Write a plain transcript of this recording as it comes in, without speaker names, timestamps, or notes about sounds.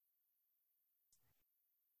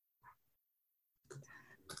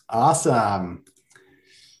Awesome.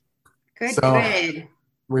 Good, So good.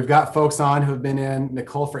 we've got folks on who have been in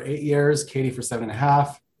Nicole for 8 years, Katie for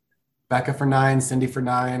 7.5, Becca for 9, Cindy for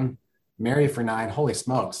 9, Mary for 9. Holy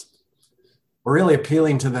smokes. We're really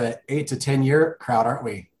appealing to the 8 to 10 year crowd, aren't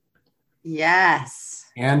we? Yes.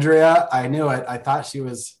 Andrea, I knew it. I thought she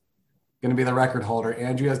was going to be the record holder.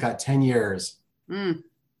 Andrea's got 10 years. Mm,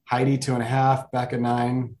 Heidi, 2.5, Becca,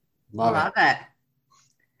 9. Love it. love it.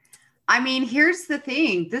 I mean, here's the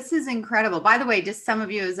thing. This is incredible. By the way, just some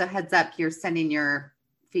of you as a heads up, you're sending your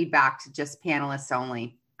feedback to just panelists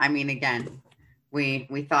only. I mean, again, we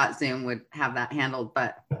thought Zoom would have that handled,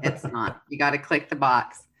 but it's not. You got to click the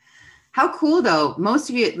box. How cool though. Most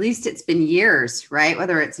of you, at least it's been years, right?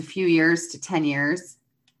 Whether it's a few years to 10 years.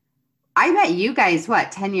 I met you guys,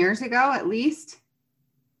 what, 10 years ago at least?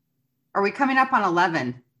 Are we coming up on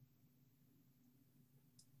 11?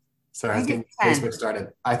 Sorry, I I was think getting it's 10. Facebook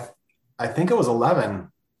started. I think it was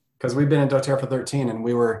 11 because we've been in doTERRA for 13 and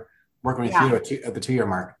we were working with Yeah. you at the 2 year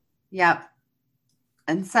mark. Yep.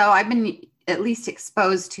 And so I've been at least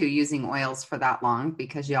exposed to using oils for that long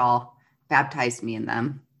because y'all baptized me in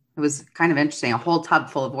them. It was kind of interesting, a whole tub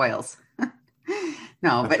full of oils.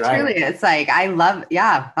 No, That's but right. truly, it's like, I love,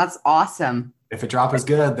 yeah, that's awesome. If a drop is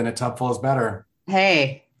good, then a tub full is better.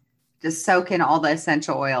 Hey, just soak in all the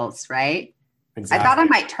essential oils, right? I thought I Exactly.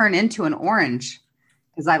 might turn into an orange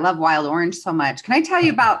because I love wild orange so much. Can I tell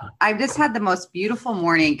you about? I've just had the most beautiful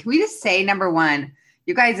morning. Can we just say, number one,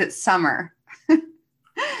 you guys, it's summer.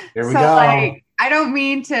 Here we So, go. like, I don't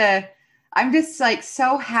mean to, I'm just like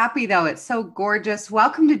so happy though. It's so gorgeous.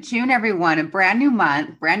 Welcome to June, everyone. A brand new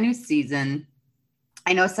month, brand new season.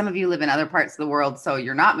 I know some of you live in other parts of the world, so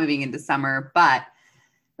you're not moving into summer, but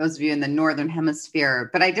those of you in the northern hemisphere.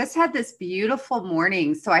 But I just had this beautiful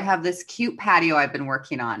morning. So I have this cute patio I've been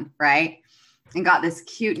working on, right? And got this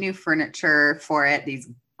cute new furniture for it. These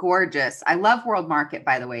gorgeous. I love World Market,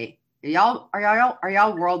 by the way. Are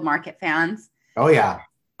y'all World Market fans? Oh, yeah.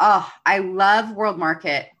 Oh, I love World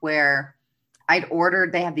Market where I'd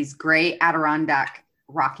ordered, they have these great Adirondack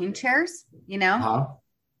rocking chairs, Uh-huh.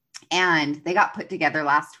 and they got put together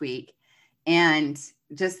last week. And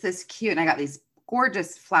just this cute, and I got these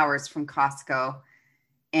gorgeous flowers from Costco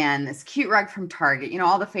and this cute rug from Target,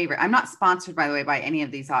 all the favorite. I'm not sponsored, by the way, by any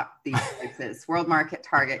of these places. World Market,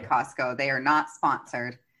 Target, Costco, they are not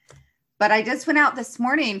sponsored. But I just went out this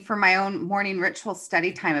morning for my own morning ritual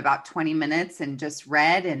study time, about 20 minutes, and just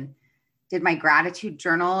read and did my gratitude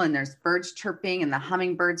journal. And there's birds chirping, and the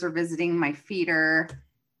hummingbirds are visiting my feeder.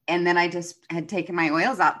 And then I just had taken my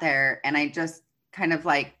oils out there, and I just kind of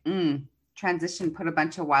like transition, put a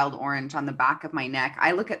bunch of wild orange on the back of my neck.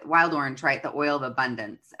 I look at wild orange, right? The oil of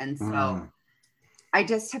abundance. And so Mm. I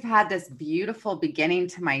just have had this beautiful beginning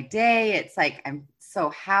to my day. It's like I'm so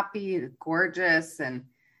happy, gorgeous, and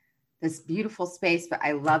this beautiful space, but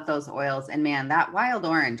I love those oils. And man, that wild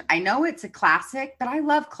orange, I know it's a classic, but I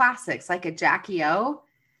love classics like a Jackie O.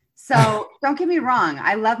 So don't get me wrong.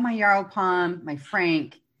 I love my Yarrow Palm, my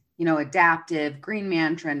Frank, Adaptive, Green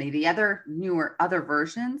Man Trendy, the other newer, other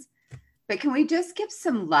versions. But can we just give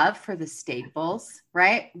some love for the staples,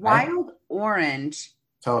 right? Right? Wild orange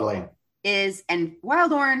Totally. and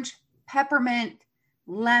wild orange, peppermint,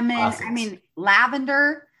 lemon, I Classics. mean,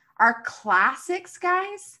 lavender are classics,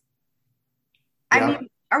 guys. I Yep. mean,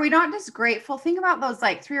 are we not just grateful? Think about those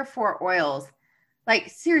like three or four oils. Like,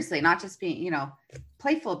 seriously, not just being,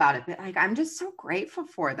 playful about it, but like, I'm just so grateful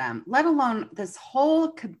for them, let alone this whole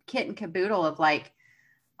kit and caboodle of like,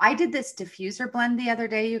 I did this diffuser blend the other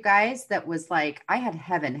day, you guys, that was like, I had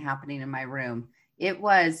heaven happening in my room. It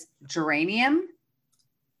was geranium,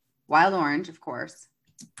 wild orange, of course,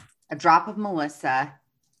 a drop of Melissa,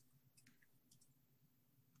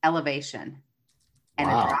 elevation, and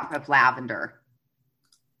a Wow. drop of lavender.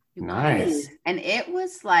 You guys. Nice. And it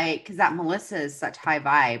was like, because that Melissa is such high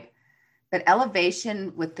vibe, but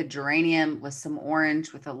elevation with the geranium, with some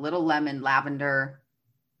orange, with a little lemon, lavender,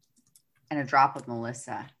 and a drop of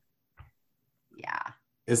Melissa. Yeah.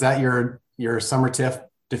 Is that your summer tiff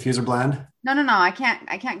diffuser blend? No, no, no. I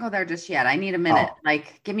can't go there just yet. I need a minute. Oh,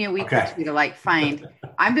 Like, give me a week or okay. two to like find.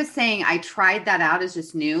 I'm just saying I tried that out as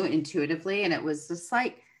just new intuitively, and it was just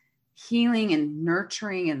like healing and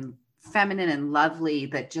nurturing and feminine and lovely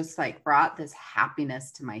that just like brought this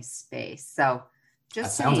happiness to my space. So That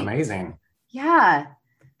just sounds saying, amazing. yeah.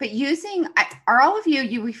 But are all of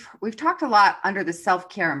we've talked a lot under the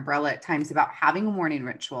self-care umbrella at times about having a morning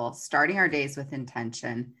ritual, starting our days with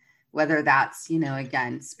intention, whether that's,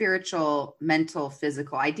 again, spiritual, mental,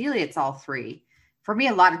 physical. Ideally, it's all three. For me,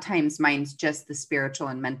 a lot of times mine's just the spiritual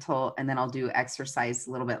and mental, and then I'll do exercise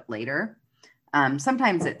a little bit later.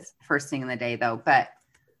 Sometimes it's first thing in the day though, but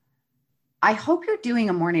I hope you're doing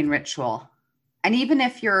a morning ritual. And even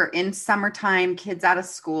if you're in summertime, kids out of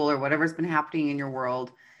school or whatever's been happening in your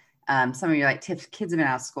world, some of you are like, Tiff, kids have been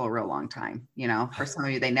out of school a real long time. You know, for some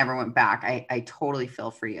of you, they never went back. I totally feel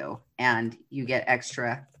for you. And you get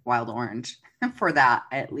extra wild orange for that,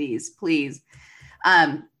 at least, please.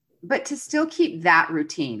 But to still keep that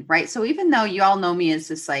routine, right? So even though you all know me as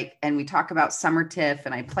this like, and we talk about summer Tiff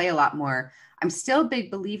and I play a lot more, I'm still a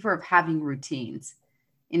big believer of having routines.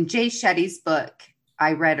 In Jay Shetty's book,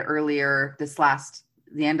 I read earlier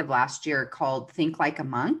the end of last year, called Think Like a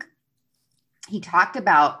Monk, he talked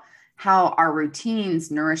about how our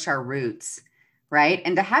routines nourish our roots, right?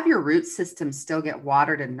 And to have your root system still get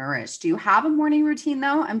watered and nourished. Do you have a morning routine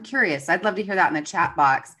though? I'm curious. I'd love to hear that in the chat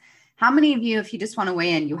box. How many of you, if you just want to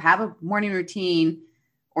weigh in, you have a morning routine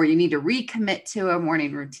or you need to recommit to a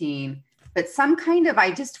morning routine, but some kind of, I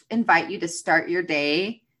just invite you to start your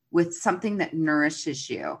day with something that nourishes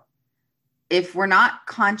you. If we're not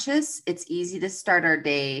conscious, it's easy to start our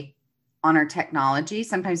day on our technology,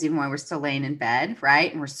 sometimes even when we're still laying in bed,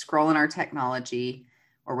 right? And we're scrolling our technology,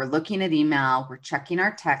 or we're looking at email, we're checking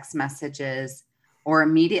our text messages, or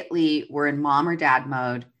immediately we're in mom or dad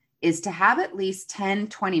mode, is to have at least 10,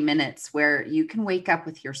 20 minutes where you can wake up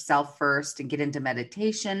with yourself first and get into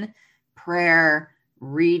meditation, prayer,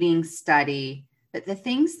 reading, study, but the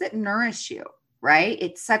things that nourish you, right?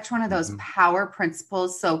 It's such one of those power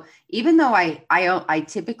principles. So even though I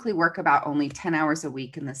typically work about only 10 hours a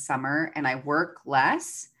week in the summer and I work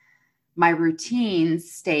less, my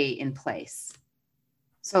routines stay in place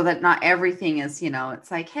so that not everything is,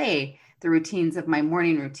 it's like, hey, the routines of my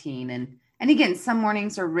morning routine. And again, some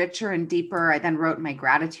mornings are richer and deeper. I then wrote my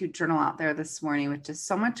gratitude journal out there this morning with just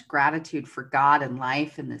so much gratitude for God and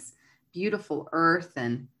life and this beautiful earth,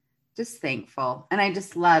 and just thankful. And I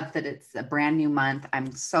just love that it's a brand new month.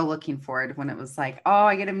 I'm so looking forward when it was like, oh,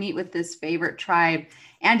 I get to meet with this favorite tribe.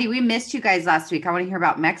 Andy, we missed you guys last week. I want to hear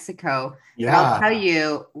about Mexico. Yeah. But I'll tell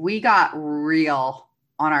you, we got real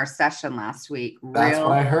on our session last week. That's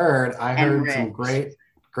what I heard. I heard rich. some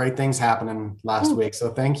great things happening last week. So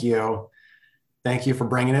thank you. Thank you for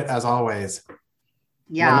bringing it as always.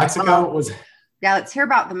 Yeah. Mexico was. Yeah. Let's hear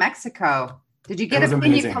about the Mexico. Did you get a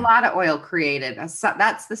pina colada oil created?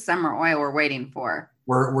 That's the summer oil we're waiting for.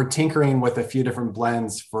 We're tinkering with a few different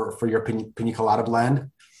blends for your pina colada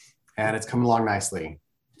blend, and it's coming along nicely.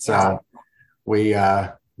 So we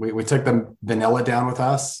took the vanilla down with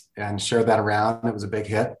us and shared that around. It was a big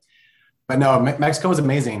hit. But no, Mexico was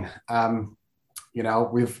amazing.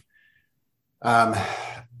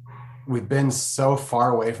 We've been so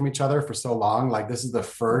far away from each other for so long. Like, this is the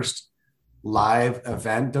first live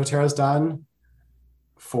event doTERRA's done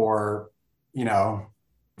for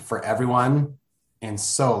everyone in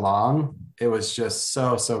so long. It was just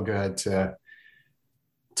so good to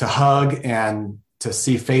hug and to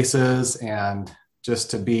see faces and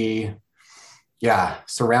just to be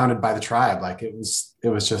surrounded by the tribe. Like, it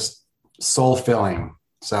was just soul filling.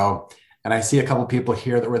 So, and I see a couple people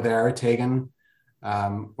here that were there. Tegan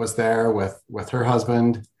was there with her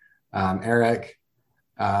husband, Eric.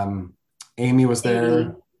 Amy was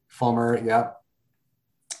there. Fulmer. Yep.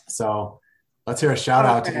 So let's hear a shout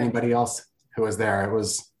out to anybody else who was there. It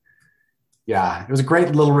was a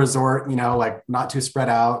great little resort, like not too spread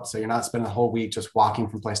out. So you're not spending the whole week just walking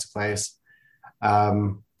from place to place.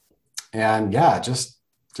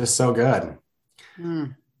 Just so good.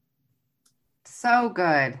 So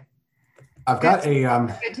good. I've got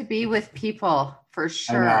good to be with people for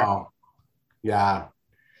sure. I know. Yeah.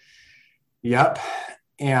 Yep.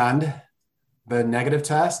 And the negative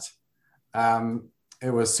test,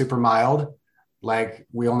 it was super mild. Like,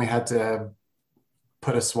 we only had to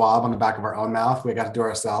put a swab on the back of our own mouth. We got to do it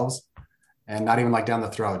ourselves, and not even like down the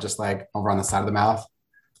throat, just like over on the side of the mouth.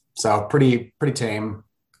 So pretty tame.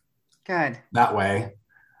 Good. That way.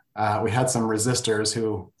 We had some resistors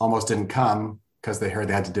who almost didn't come because they heard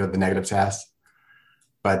they had to do the negative test,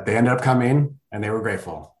 but they ended up coming and they were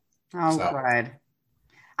grateful. Oh, good.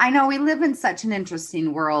 I know we live in such an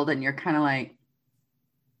interesting world, and you're kind of like,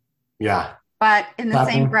 yeah. But in the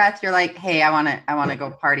same breath, you're like, hey, I want to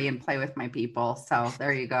go party and play with my people. So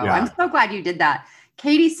there you go. Yeah. I'm so glad you did that.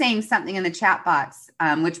 Katie's saying something in the chat box,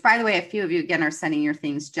 which, by the way, a few of you, again, are sending your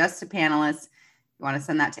things just to panelists. You want to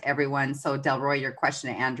send that to everyone. So Delroy, your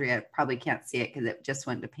question to Andrea, probably can't see it because it just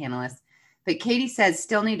went to panelists. But Katie says,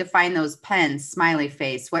 still need to find those pens, smiley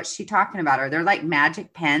face. What's she talking about? Are there like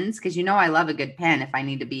magic pens? Because I love a good pen if I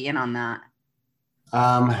need to be in on that.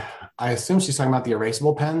 I assume she's talking about the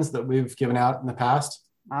erasable pens that we've given out in the past.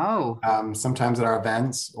 Oh. Sometimes at our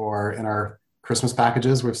events or in our Christmas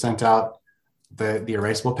packages, we've sent out the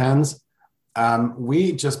erasable pens.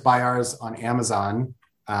 We just buy ours on Amazon,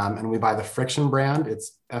 and we buy the Friction brand.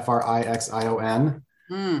 It's Frixion.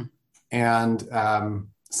 Mm. And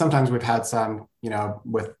sometimes we've had some,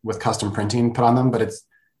 with custom printing put on them, but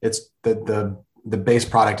it's the base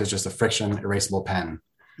product is just a Friction erasable pen.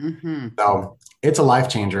 Mm-hmm. So it's a life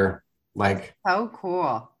changer. Like, So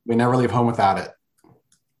cool. we never leave home without it.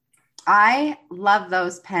 I love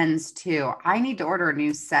those pens too. I need to order a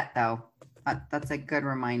new set though. That's a good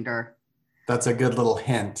reminder. That's a good little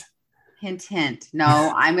hint. Hint, hint.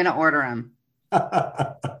 No, I'm going to order them.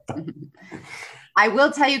 I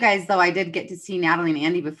will tell you guys, though, I did get to see Natalie and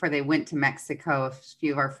Andy before they went to Mexico. A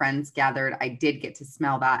few of our friends gathered. I did get to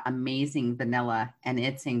smell that amazing vanilla, and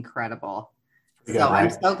it's incredible. Pretty So good, right?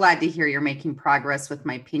 I'm so glad to hear you're making progress with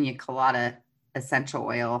my pina colada essential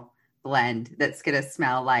oil blend that's going to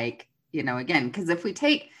smell like, again, because if we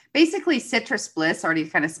take basically Citrus Bliss already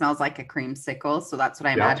kind of smells like a creamsicle. So that's what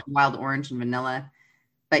I imagine, wild orange and vanilla.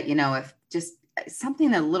 But, if just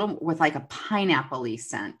something a little with like a pineapple-y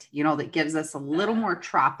scent, that gives us a little more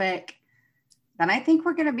tropic, then I think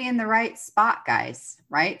we're going to be in the right spot, guys.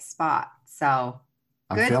 Right spot. So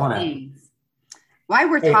I'm good feeling things. While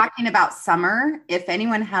we're talking about summer, if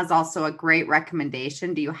anyone has also a great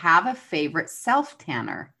recommendation, do you have a favorite self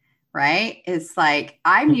tanner? Right? It's like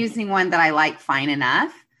I'm using one that I like fine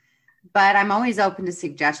enough, but I'm always open to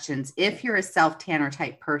suggestions. If you're a self tanner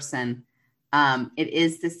type person, it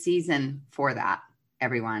is the season for that,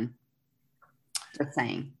 everyone. Just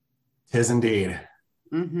saying. Tis indeed.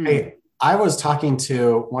 Mm-hmm. Hey, I was talking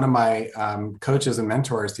to one of my coaches and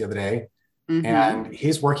mentors the other day, Mm-hmm. and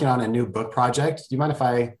he's working on a new book project. Do you mind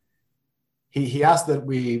if he asked that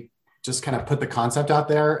we just kind of put the concept out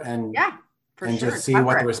there and just see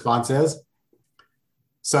what the response is.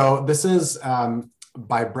 So this is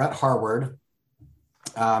by Brett Harward.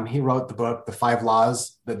 He wrote the book, The 5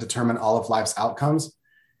 Laws That Determine All of Life's Outcomes.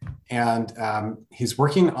 And he's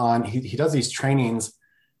working on, he does these trainings.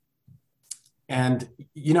 And,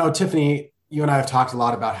 Tiffany, you and I have talked a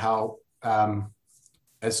lot about how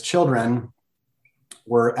as children,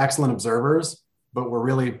 we're excellent observers, but we're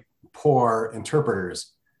really poor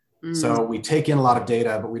interpreters. Mm. So we take in a lot of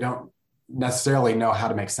data, but we don't necessarily know how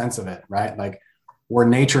to make sense of it, right? Like, we're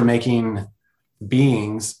nature making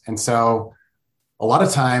beings. And so a lot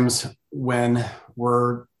of times when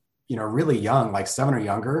we're, really young, like 7 or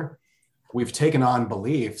younger, we've taken on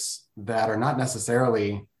beliefs that are not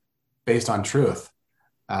necessarily based on truth.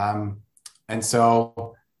 And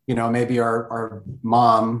so, maybe our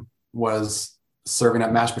mom was serving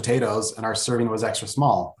up mashed potatoes and our serving was extra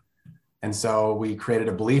small. And so we created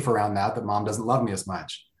a belief around that mom doesn't love me as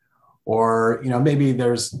much. Or, maybe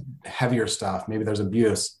there's heavier stuff, maybe there's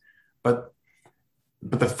abuse. But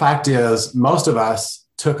the fact is, most of us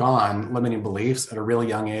took on limiting beliefs at a really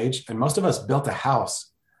young age, and most of us built a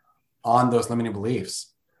house on those limiting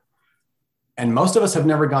beliefs. And most of us have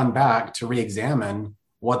never gone back to re-examine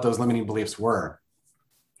what those limiting beliefs were.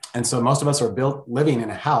 And so most of us are living in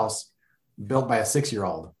a house built by a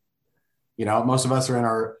 6-year-old. Most of us are in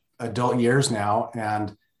our adult years now,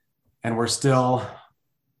 and we're still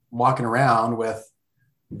walking around with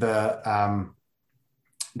the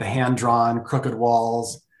hand-drawn crooked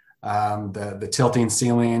walls, the tilting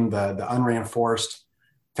ceiling, the unreinforced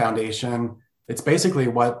foundation. It's basically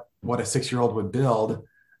what a 6-year-old would build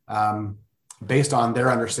based on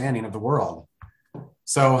their understanding of the world.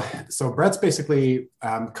 So Brett's basically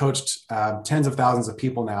coached tens of thousands of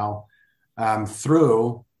people now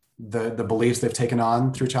through the beliefs they've taken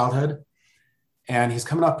on through childhood. And he's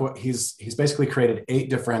coming up with, he's basically created 8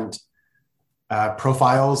 different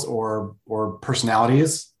profiles or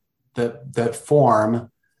personalities that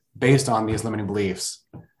form based on these limiting beliefs.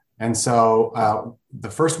 And so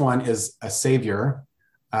the first one is a savior,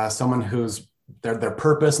 someone whose their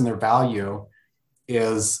purpose and their value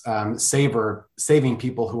is saving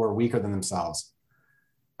people who are weaker than themselves.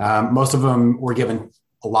 Most of them were given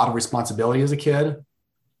a lot of responsibility as a kid.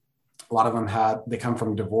 A lot of them they come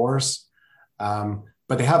from divorce,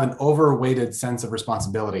 but they have an overweighted sense of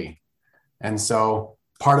responsibility. And so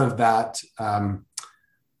part of that, the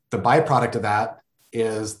byproduct of that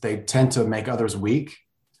is they tend to make others weak.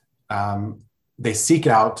 They seek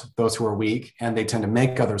out those who are weak, and they tend to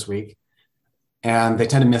make others weak. And they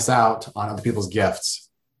tend to miss out on other people's gifts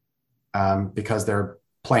because they're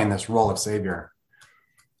playing this role of savior.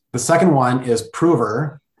 The second one is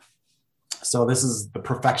prover. So this is the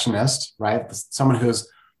perfectionist, right? Someone whose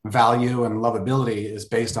value and lovability is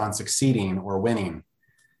based on succeeding or winning.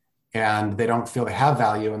 And they don't feel they have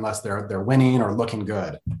value unless they're winning or looking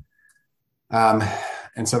good.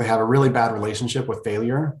 And so they have a really bad relationship with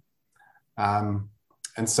failure.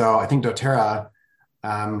 And so I think doTERRA,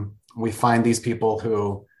 we find these people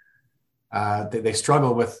who they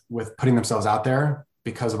struggle with putting themselves out there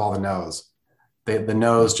because of all the no's. The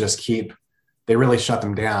no's just they really shut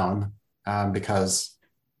them down because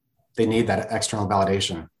they need that external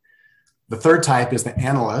validation. The third type is the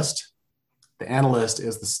analyst. The analyst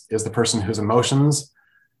is the person whose emotions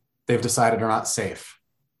they've decided are not safe.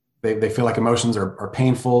 They feel like emotions are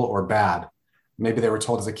painful or bad. Maybe they were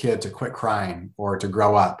told as a kid to quit crying or to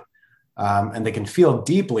grow up. And they can feel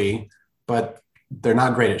deeply, but they're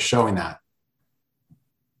not great at showing that.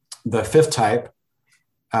 The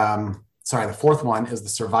fourth one is the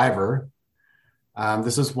survivor.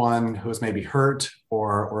 This is one who was maybe hurt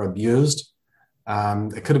or abused.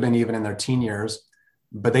 It could have been even in their teen years,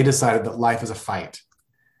 but they decided that life is a fight.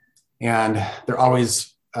 And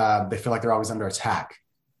they feel like they're always under attack.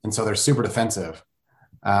 And so they're super defensive.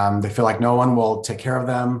 They feel like no one will take care of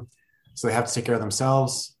them. So they have to take care of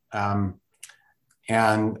themselves. And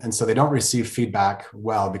so they don't receive feedback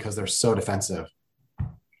well because they're so defensive.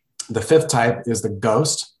 The fifth type is the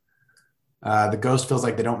ghost. The ghost feels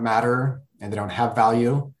like they don't matter and they don't have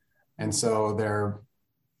value. And so their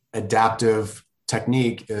adaptive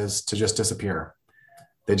technique is to just disappear.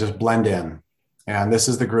 They just blend in. And this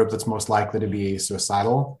is the group that's most likely to be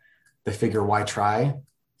suicidal. They figure, why try?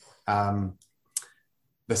 The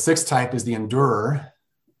sixth type is the endurer.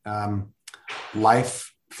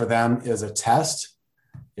 Life for them is a test.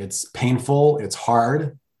 It's painful, it's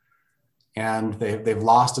hard, and they've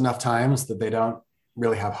lost enough times that they don't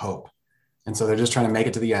really have hope. And so they're just trying to make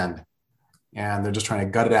it to the end. And they're just trying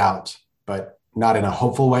to gut it out, but not in a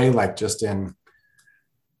hopeful way, like just in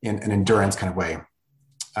an endurance kind of way.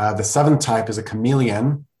 The seventh type is a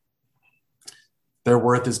chameleon. Their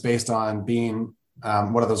worth is based on being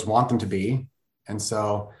what others want them to be. And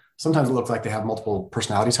so sometimes it looks like they have multiple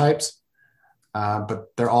personality types, but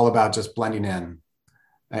they're all about just blending in.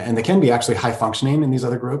 And they can be actually high functioning in these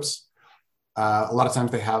other groups. A lot of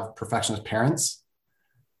times they have perfectionist parents.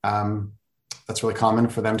 That's really common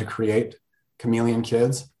for them to create chameleon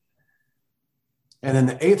kids. And then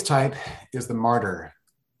the eighth type is the martyr.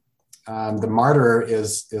 The martyr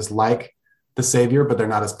is like the savior, but they're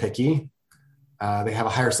not as picky. They have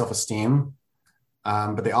a higher self-esteem,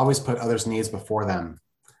 but they always put others' needs before them.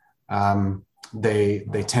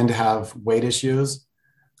 They tend to have weight issues,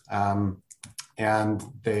 and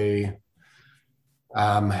they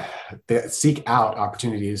seek out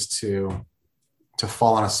opportunities to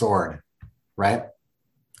fall on a sword, right?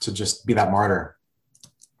 To just be that martyr.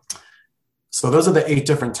 So those are the 8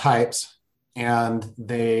 different types, and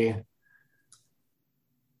they're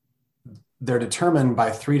determined by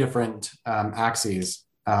 3 different axes.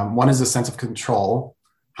 One is a sense of control,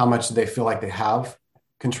 how much they feel like they have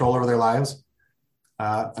control over their lives.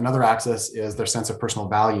 Another axis is their sense of personal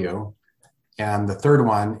value. And the third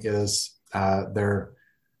one is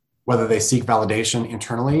whether they seek validation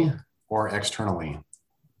internally or externally.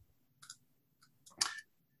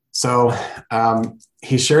 So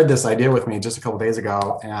he shared this idea with me just a couple of days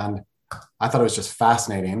ago, and I thought it was just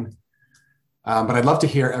fascinating. But I'd love to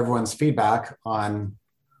hear everyone's feedback on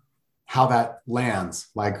how that lands.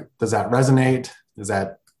 Like, does that resonate? Does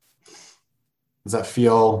that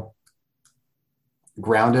feel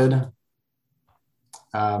grounded?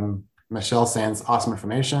 Michelle saying awesome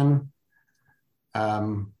information.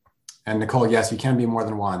 And Nicole, yes, you can be more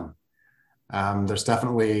than one. There's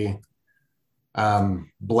definitely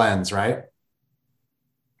blends, right?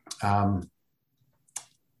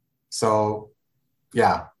 So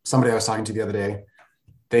yeah, somebody I was talking to the other day,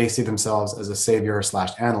 they see themselves as a savior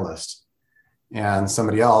 / analyst, and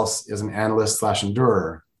somebody else is an analyst /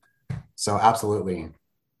 endurer. So absolutely.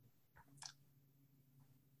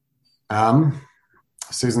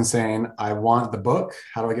 Susan saying, I want the book.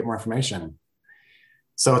 How do I get more information?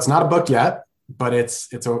 So it's not a book yet, but it's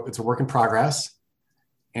a work in progress.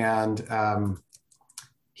 And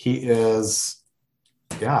he's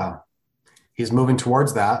moving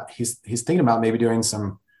towards that. He's thinking about maybe doing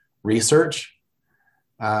some research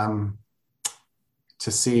to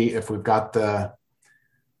see if we've got the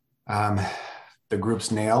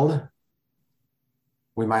groups nailed.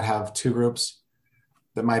 We might have 2 groups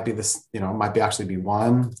that might be this, might actually be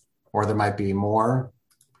 1, or there might be more.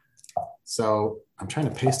 So I'm trying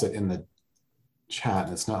to paste it in the chat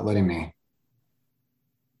and it's not letting me.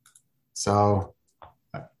 So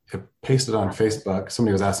I pasted on Facebook.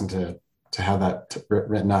 Somebody was asking to have that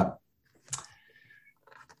written up.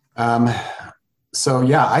 So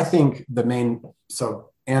yeah, I think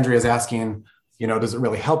so Andrea's asking, does it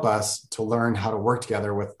really help us to learn how to work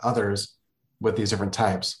together with others with these different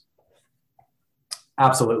types?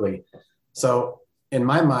 Absolutely. So in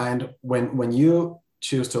my mind, when you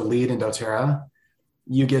choose to lead in doTERRA,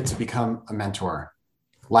 you get to become a mentor.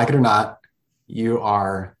 Like it or not, you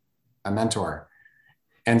are a mentor.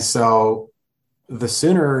 And so the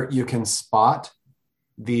sooner you can spot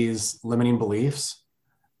these limiting beliefs,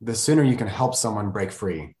 the sooner you can help someone break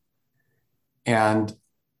free. And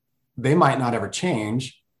they might not ever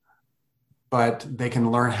change, but they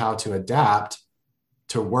can learn how to adapt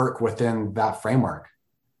to work within that framework.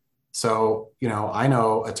 So, I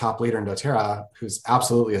know a top leader in doTERRA who's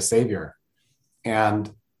absolutely a savior,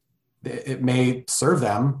 and it may serve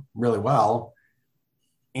them really well,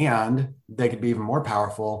 and they could be even more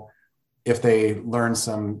powerful if they learn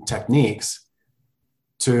some techniques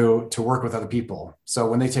to work with other people. So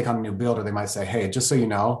when they take on a new builder, they might say, hey, just so you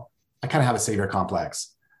know, I kind of have a savior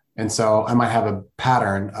complex. And so I might have a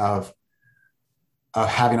pattern of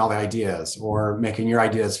having all the ideas or making your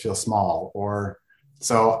ideas feel small. Or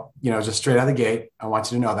so, just straight out of the gate, I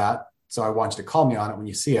want you to know that. So I want you to call me on it when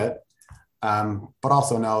you see it. But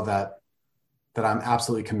also know that I'm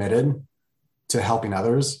absolutely committed to helping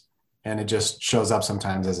others. And it just shows up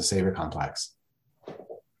sometimes as a savior complex.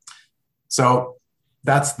 So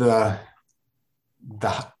that's the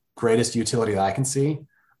greatest utility that I can see.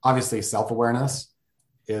 Obviously, self-awareness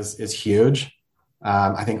is huge.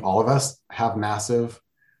 I think all of us have massive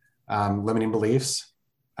limiting beliefs,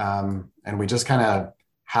 and we just kind of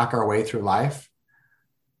hack our way through life,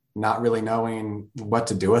 not really knowing what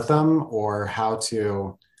to do with them or how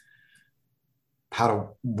to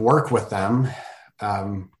work with them.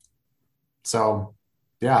 So,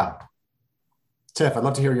 yeah, Tiff, I'd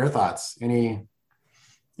love to hear your thoughts. Any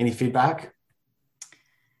feedback?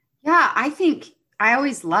 Yeah, I think I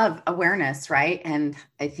always love awareness, right? And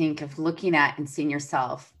I think of looking at and seeing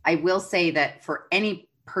yourself. I will say that for any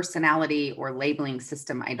personality or labeling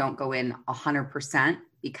system, I don't go in 100%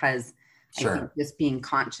 because I think Sure. just being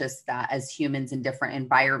conscious that as humans in different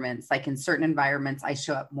environments, like in certain environments, I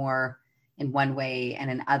show up more in one way and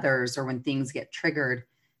in others, or when things get triggered,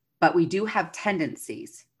 but we do have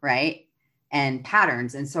tendencies, right? And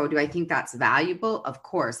patterns. And so do I think that's valuable? Of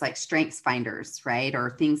course, like strengths finders, right? Or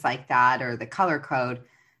things like that, or the color code.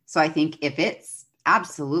 So I think if it's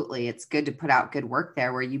absolutely, it's good to put out good work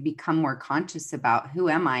there where you become more conscious about who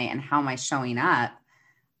am I and how am I showing up.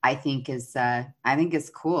 I think is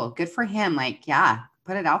cool. Good for him. Like, yeah,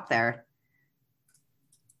 put it out there.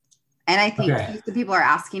 And I think Okay. the people are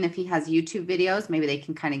asking if he has YouTube videos. Maybe they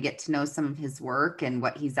can kind of get to know some of his work and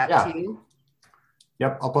what he's up Yeah. to.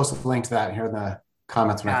 Yep. I'll post a link to that here in the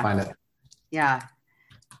comments when I Yeah. find it. Yeah.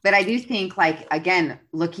 But I do think, like, again,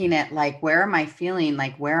 looking at like, where am I feeling?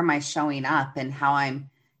 Like, where am I showing up and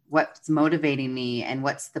what's motivating me and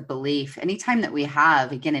what's the belief? Anytime that we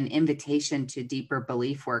have, again, an invitation to deeper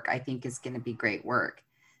belief work, I think is going to be great work,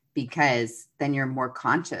 because then you're more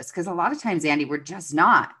conscious. Because a lot of times, Andy, we're just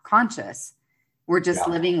not conscious. We're just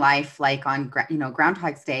Yeah. living life like on,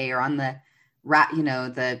 Groundhog's Day, or on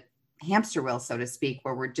the hamster wheel, so to speak,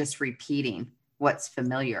 where we're just repeating what's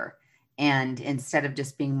familiar. And instead of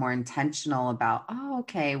just being more intentional about, oh,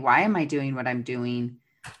 okay, why am I doing what I'm doing?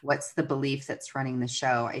 What's the belief that's running the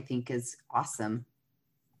show? I think is awesome.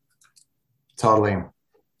 Totally.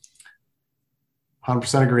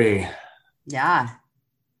 100% agree. Yeah.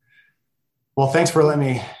 Well, thanks for letting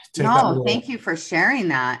me take that No, little. thank you for sharing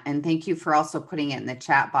that. And thank you for also putting it in the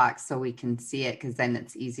chat box so we can see it, because then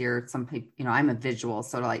it's easier. Some people, I'm a visual,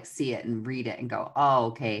 so to like see it and read it and go, oh,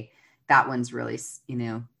 okay, that one's really,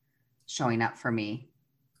 showing up for me.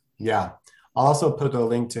 Yeah. I'll also put a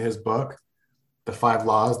link to his book, The 5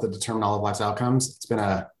 Laws That Determine All of Life's Outcomes. It's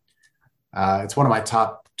one of my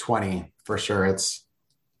top 20 for sure. It's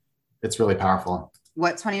really powerful.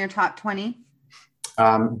 What's one of your top 20?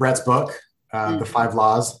 Brett's book, The 5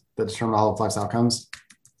 Laws That Determine All of Life's Outcomes.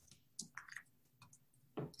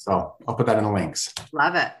 So I'll put that in the links.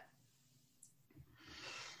 Love it.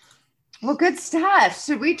 Well, good stuff.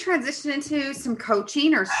 Should we transition into some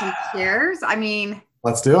coaching or some shares? I mean,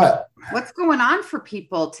 Let's do it. what's going on for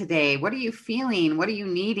people today? What are you feeling? What are you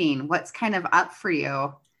needing? What's kind of up for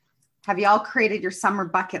you? Have you all created your summer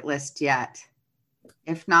bucket list yet?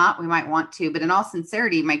 If not, we might want to. But in all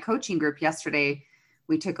sincerity, my coaching group yesterday,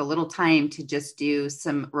 we took a little time to just do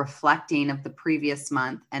some reflecting of the previous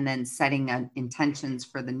month and then setting intentions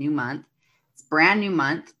for the new month. It's a brand new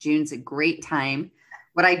month. June's a great time.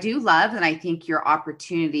 What I do love, and I think your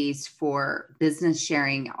opportunities for business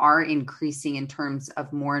sharing are increasing in terms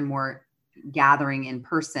of more and more gathering in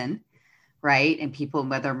person, right? And people,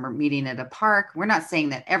 whether we're meeting at a park, we're not saying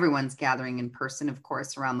that everyone's gathering in person, of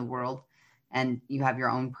course, around the world, and you have your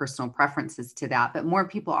own personal preferences to that, but more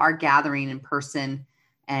people are gathering in person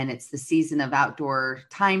and it's the season of outdoor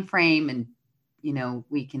time frame. And,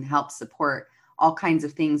 we can help support all kinds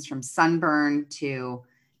of things from sunburn to,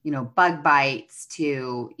 bug bites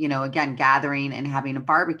to, again, gathering and having a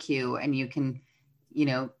barbecue. And you can,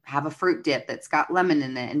 have a fruit dip that's got lemon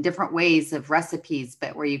in it, and different ways of recipes,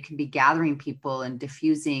 but where you can be gathering people and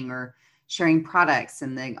diffusing or sharing products,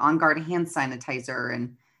 and the On Guard hand sanitizer,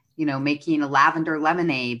 and, making a lavender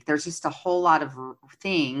lemonade. There's just a whole lot of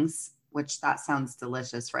things, which that sounds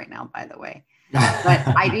delicious right now, by the way. But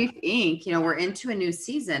I do think, we're into a new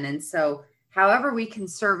season. And so however we can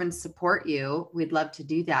serve and support you, we'd love to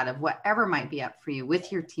do that, of whatever might be up for you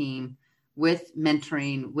with your team, with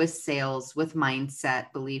mentoring, with sales, with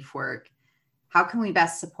mindset, belief work. How can we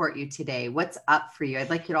best support you today? What's up for you? I'd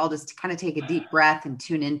like you to all just to kind of take a deep breath and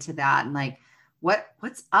tune into that. And like,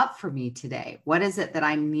 what's up for me today? What is it that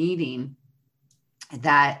I'm needing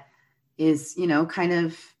that is, kind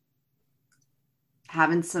of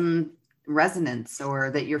having some resonance, or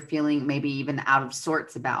that you're feeling maybe even out of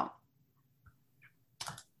sorts about?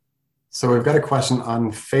 So we've got a question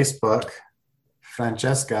on Facebook.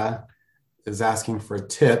 Francesca is asking for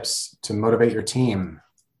tips to motivate your team.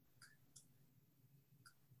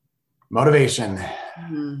 Motivation.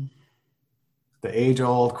 Mm-hmm. The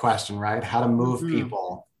age-old question, right? How to move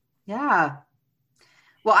people. Yeah.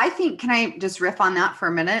 Well, I think, can I just riff on that for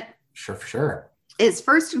a minute? Sure, for sure. Is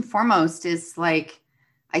first and foremost is like,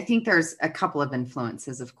 I think there's a couple of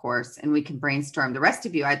influences, of course, and we can brainstorm. The rest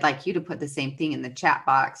of you, I'd like you to put the same thing in the chat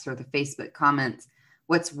box or the Facebook comments.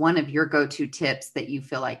 What's one of your go-to tips that you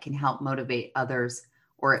feel like can help motivate others,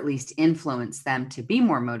 or at least influence them to be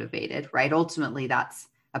more motivated, right? Ultimately, that's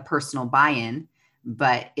a personal buy-in,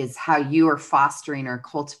 but is how you are fostering or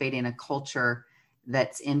cultivating a culture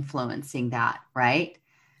that's influencing that, right?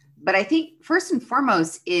 But I think first and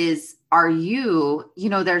foremost is, are you,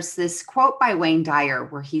 there's this quote by Wayne Dyer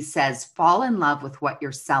where he says, fall in love with what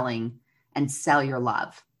you're selling and sell your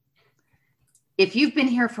love. If you've been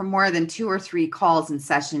here for more than 2 or 3 calls and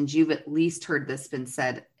sessions, you've at least heard this been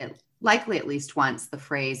said, likely at least once, the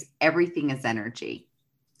phrase, everything is energy.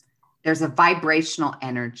 There's a vibrational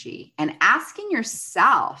energy. And asking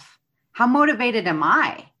yourself, how motivated am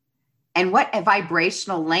I? And what a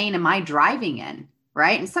vibrational lane am I driving in?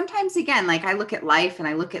 Right. And sometimes, again, like I look at life and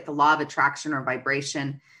I look at the law of attraction or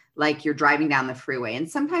vibration, like you're driving down the freeway, and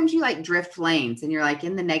sometimes you like drift lanes and you're like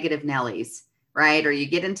in the negative Nellies, right? Or you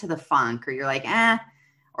get into the funk, or you're like,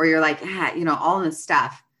 or you're like, all this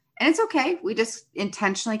stuff. And it's okay. We just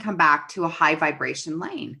intentionally come back to a high vibration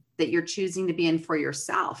lane that you're choosing to be in for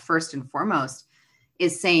yourself. First and foremost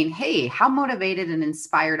is saying, hey, how motivated and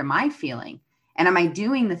inspired am I feeling? And am I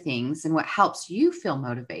doing the things and what helps you feel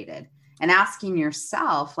motivated? And asking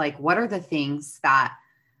yourself, like, what are the things that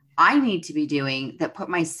I need to be doing that put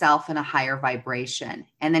myself in a higher vibration?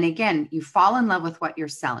 And then again, you fall in love with what you're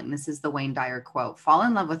selling. This is the Wayne Dyer quote, fall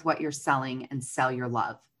in love with what you're selling and sell your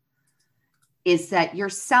love. Is that you're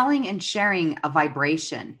selling and sharing a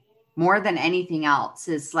vibration more than anything else.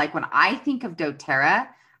 Is like, when I think of doTERRA,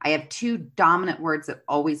 I have 2 dominant words that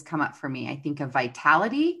always come up for me. I think of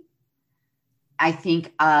vitality. I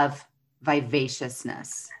think of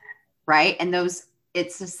vivaciousness. Right. And those,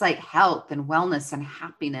 it's just like health and wellness and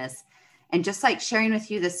happiness. And just like sharing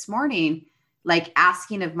with you this morning, like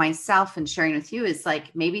asking of myself and sharing with you is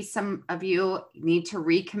like, maybe some of you need to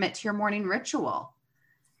recommit to your morning ritual,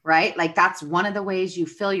 right? Like that's one of the ways you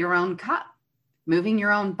fill your own cup, moving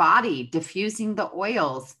your own body, diffusing the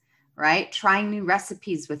oils, right? Trying new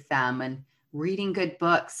recipes with them, and reading good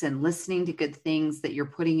books and listening to good things that you're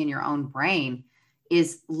putting in your own brain.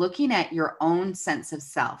 Is looking at your own sense of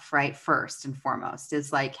self, right? First and foremost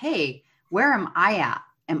is like, hey, where am I at?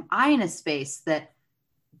 Am I in a space that,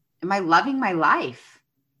 am I loving my life?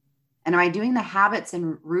 And am I doing the habits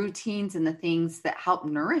and routines and the things that help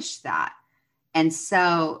nourish that? And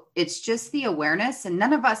so it's just the awareness, and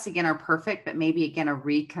none of us, again, are perfect, but maybe again, a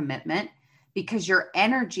recommitment, because your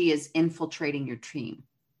energy is infiltrating your team,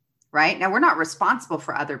 right? Now we're not responsible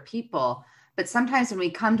for other people, but sometimes when we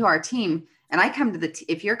come to our team, and I come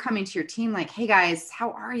to if you're coming to your team like, hey guys,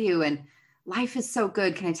 how are you? And life is so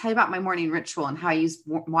good. Can I tell you about my morning ritual and how I used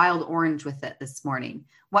wild orange with it this morning?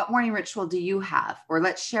 What morning ritual do you have? Or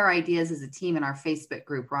let's share ideas as a team in our Facebook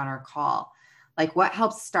group or on our call. Like, what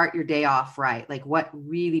helps start your day off right? Like, what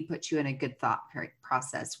really puts you in a good thought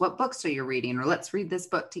process? What books are you reading? Or let's read this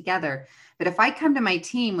book together. But if I come to my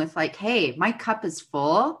team with like, hey, my cup is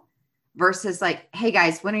full, versus like, hey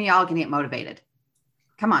guys, when are y'all going to get motivated?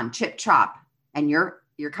 Come on, chip chop. And you're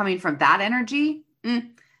coming from that energy.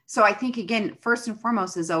 So I think, again, first and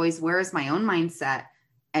foremost is always, where is my own mindset?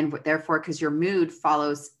 And therefore, because your mood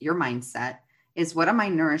follows your mindset. is what am I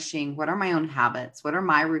nourishing? What are my own habits? What are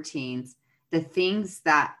my routines? The things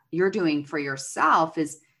that you're doing for yourself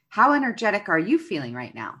is how energetic are you feeling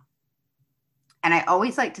right now? And I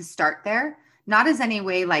always like to start there, not as any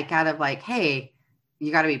way like out of like, hey,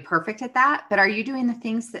 you got to be perfect at that, but are you doing the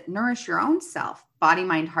things that nourish your own self, body,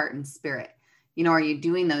 mind, heart, and spirit? Are you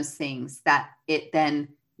doing those things that it then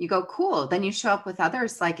you go, cool. Then you show up with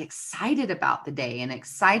others like excited about the day and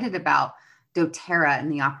excited about doTERRA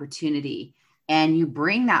and the opportunity. And you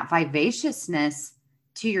bring that vivaciousness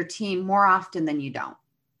to your team more often than you don't,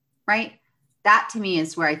 right? That to me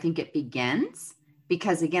is where I think it begins,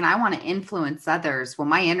 because again, I want to influence others. Well,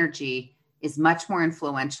 my energy is much more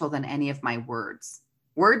influential than any of my words.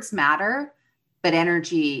 Words matter, but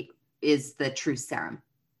energy is the true serum,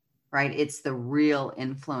 right? It's the real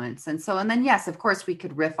influence. And then, yes, of course, we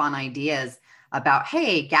could riff on ideas about,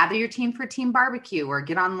 hey, gather your team for team barbecue, or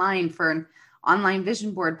get online for an online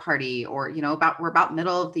vision board party, or, we're about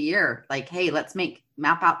middle of the year. Like, hey, let's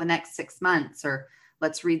map out the next 6 months, or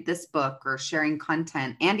let's read this book, or sharing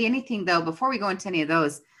content. Andy, anything though, before we go into any of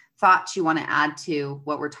those thoughts you want to add to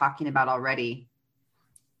what we're talking about already?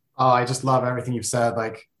 Oh, I just love everything you've said.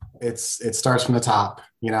 Like it starts from the top.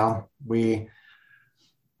 We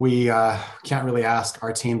can't really ask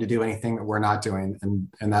our team to do anything that we're not doing,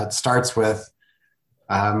 and that starts with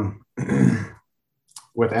um,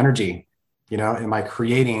 with energy. Am I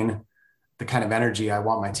creating the kind of energy I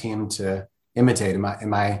want my team to imitate? Am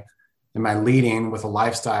I leading with a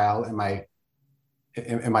lifestyle? Am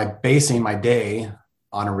I basing my day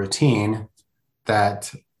on a routine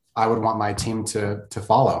that I would want my team to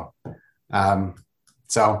follow?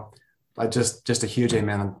 So I just a huge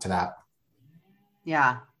amen to that.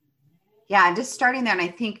 Yeah. Yeah. Just starting there. And I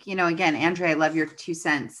think, again, Andrea, I love your 2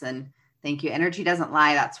 cents, and thank you. Energy doesn't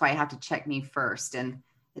lie. That's why I have to check me first. And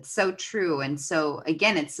it's so true. And so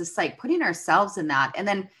again, it's just like putting ourselves in that. And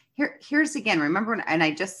then here's again, remember, and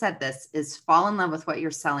I just said this, is fall in love with what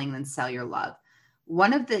you're selling, then sell your love.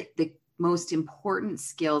 One of the most important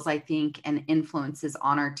skills, I think, and influences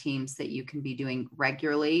on our teams that you can be doing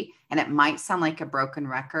regularly, and it might sound like a broken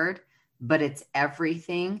record, but it's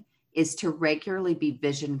everything, is to regularly be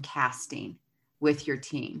vision casting with your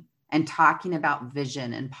team and talking about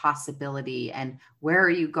vision and possibility and where are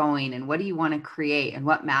you going and what do you want to create and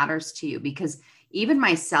what matters to you. Because even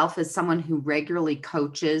myself, as someone who regularly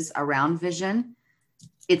coaches around vision,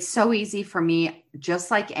 it's so easy for me,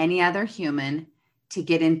 just like any other human, to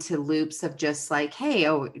get into loops of just like, hey,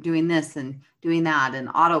 doing this and doing that and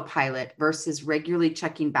autopilot, versus regularly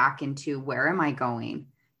checking back into where am I going?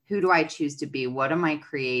 Who do I choose to be? What am I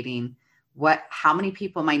creating? How many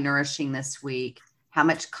people am I nourishing this week? How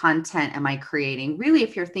much content am I creating? Really,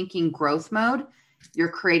 if you're thinking growth mode, you're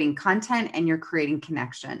creating content and you're creating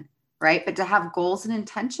connection, right? But to have goals and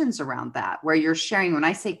intentions around that, where you're sharing, when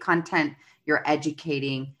I say content, you're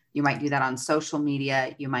educating. You might do that on social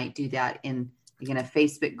media. You might do that in, again, a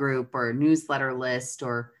Facebook group or a newsletter list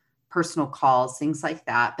or personal calls, things like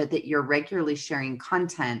that, but that you're regularly sharing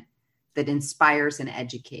content that inspires and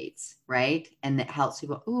educates, right? And that helps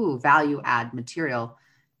people, value add material.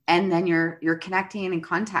 And then you're connecting and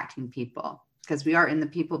contacting people, because we are in the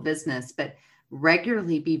people business, but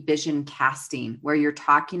regularly be vision casting, where you're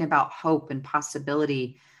talking about hope and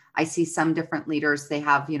possibility. I see some different leaders, they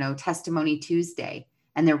have, Testimony Tuesday,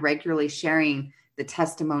 and they're regularly sharing the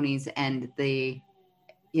testimonies and the,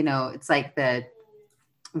 it's like the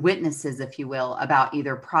witnesses, if you will, about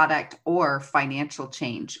either product or financial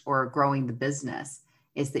change or growing the business,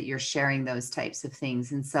 is that you're sharing those types of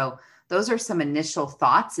things. And so those are some initial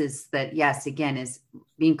thoughts, is that, yes, again, is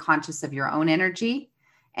being conscious of your own energy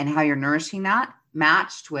and how you're nourishing that,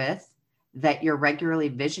 matched with that you're regularly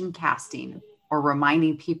vision casting or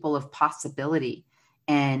reminding people of possibility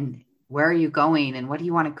and where are you going and what do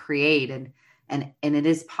you want to create, and it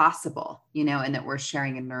is possible, and that we're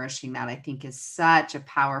sharing and nourishing that, I think, is such a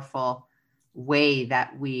powerful way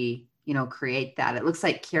that we, create that. It looks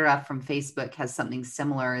like Kira from Facebook has something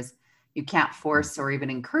similar, is you can't force or even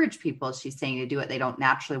encourage people, she's saying, to do what they don't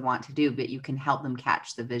naturally want to do, but you can help them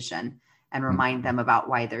catch the vision and remind them about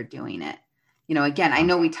why they're doing it. Again, I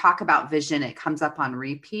know we talk about vision, it comes up on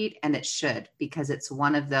repeat, and it should, because it's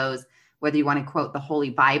one of those, whether you want to quote the Holy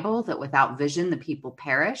Bible, that without vision, the people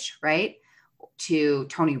perish, right? To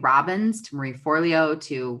Tony Robbins, to Marie Forleo,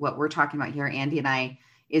 to what we're talking about here, Andy and I,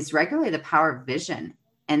 is regularly the power of vision.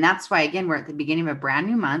 And that's why, again, we're at the beginning of a brand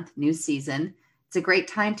new month, new season. It's a great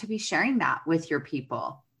time to be sharing that with your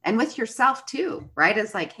people and with yourself too, right?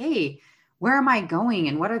 It's like, hey, where am I going?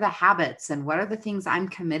 And what are the habits? And what are the things I'm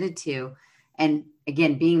committed to? And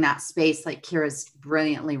again, being that space, like Kira's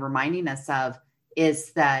brilliantly reminding us of,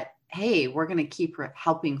 is that hey, we're going to keep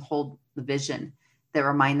helping hold the vision that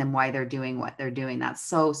remind them why they're doing what they're doing. That's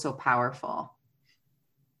so, so powerful.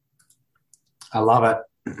 I love it.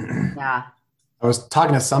 Yeah. I was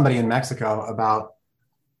talking to somebody in Mexico about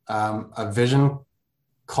a vision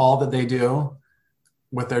call that they do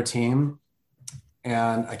with their team.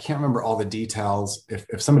 And I can't remember all the details.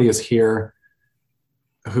 If somebody is here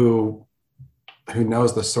who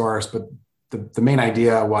knows the source, but the main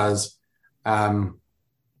idea was to,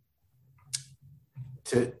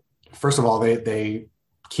 first of all, they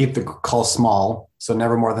keep the call small, so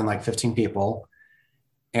never more than like 15 people,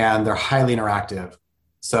 and they're highly interactive.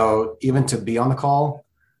 So even to be on the call,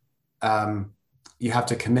 you have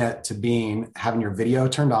to commit to having your video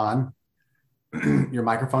turned on, your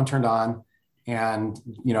microphone turned on, and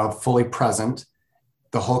fully present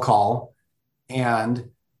the whole call. And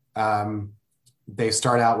they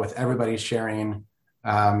start out with everybody sharing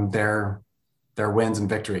their wins and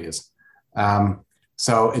victories.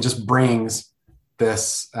 So it just brings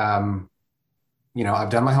this, I've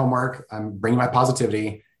done my homework, I'm bringing my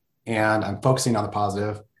positivity, and I'm focusing on the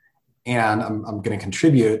positive, and I'm going to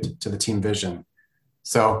contribute to the team vision.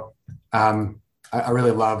 So I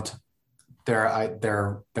really loved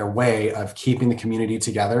their way of keeping the community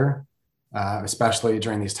together, especially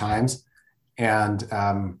during these times, and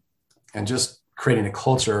just creating a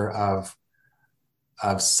culture of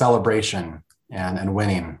celebration and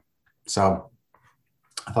winning. So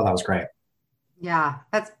I thought that was great. Yeah,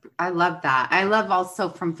 I love that. I love also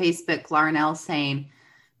from Facebook, Larnell saying,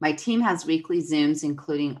 my team has weekly Zooms,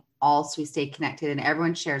 including all, so we stay connected and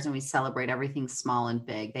everyone shares and we celebrate everything small and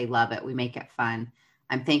big. They love it. We make it fun.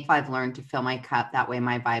 I'm thankful I've learned to fill my cup. That way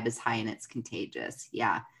my vibe is high and it's contagious.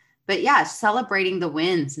 Yeah. But yeah, celebrating the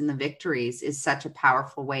wins and the victories is such a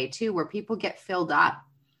powerful way too, where people get filled up.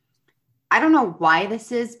 I don't know why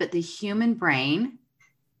this is, but the human brain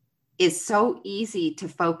is so easy to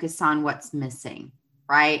focus on what's missing,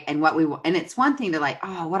 right? And and it's one thing to like,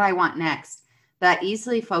 oh, what I want next. That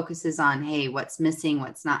easily focuses on, hey, what's missing,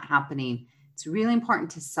 what's not happening. It's really important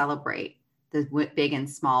to celebrate the big and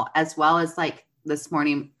small, as well as like this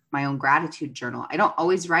morning, my own gratitude journal. I don't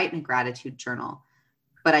always write in a gratitude journal,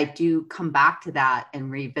 but I do come back to that and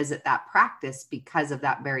revisit that practice because of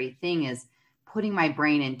that very thing, is putting my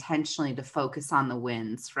brain intentionally to focus on the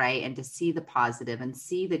wins, right? And to see the positive and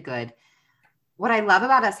see the good. What I love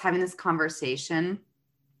about us having this conversation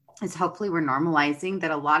is hopefully we're normalizing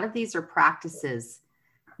that a lot of these are practices,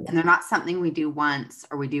 and they're not something we do once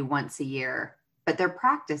or we do once a year, but they're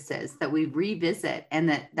practices that we revisit, and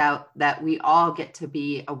that we all get to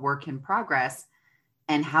be a work in progress,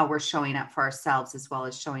 and how we're showing up for ourselves as well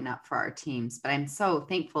as showing up for our teams. But I'm so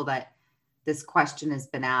thankful that this question has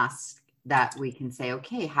been asked, that we can say,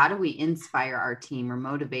 okay, how do we inspire our team or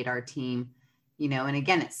motivate our team? And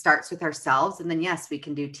again, it starts with ourselves. And then, yes, we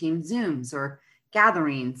can do team Zooms or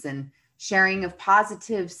gatherings and sharing of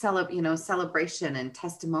positive celebration and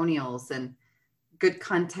testimonials and good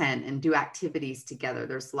content, and do activities together.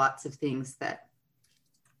 There's lots of things that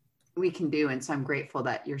we can do. And so I'm grateful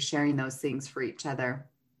that you're sharing those things for each other.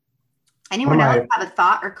 Anyone else have a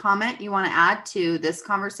thought or comment you want to add to this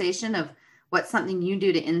conversation of what's something you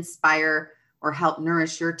do to inspire or help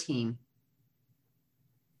nourish your team?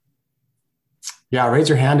 Yeah, raise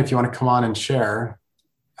your hand if you want to come on and share,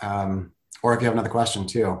 or if you have another question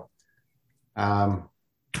too.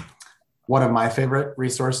 One of my favorite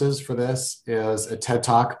resources for this is a TED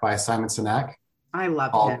Talk by Simon Sinek. I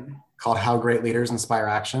love him. Called How Great Leaders Inspire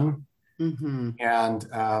Action. Mm-hmm.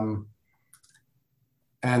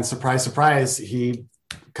 And surprise, surprise, he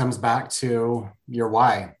comes back to your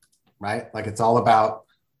why, right? Like, it's all about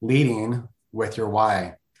leading with your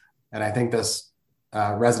why. And I think this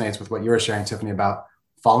resonates with what you were sharing, Tiffany, about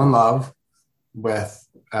fall in love with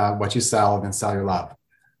what you sell, and then sell your love.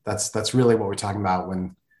 That's really what we're talking about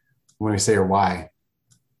when we say your why.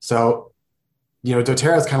 So,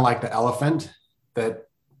 doTERRA is kind of like the elephant that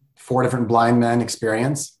 4 different blind men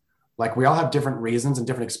experience. Like, we all have different reasons and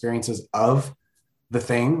different experiences of the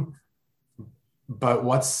thing, but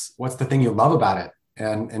what's the thing you love about it,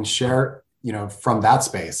 and share, from that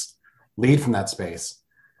space, lead from that space.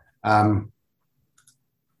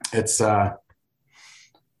 It's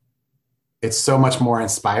so much more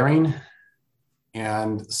inspiring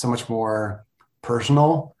and so much more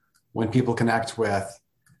personal when people connect with,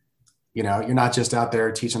 you're not just out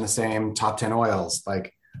there teaching the same top 10 oils.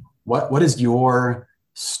 Like, what is your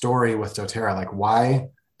story with doTERRA? Like, why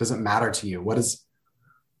does it matter to you? What's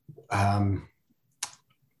the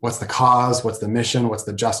cause? What's the mission? What's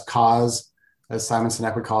the just cause, as Simon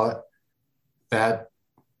Sinek would call it, that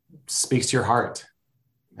speaks to your heart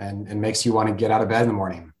and makes you want to get out of bed in the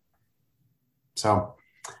morning? So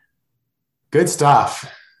good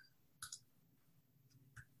stuff.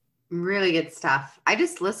 Really good stuff. I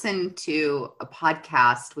just listened to a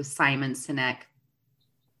podcast with Simon Sinek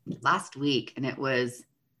last week, and it was,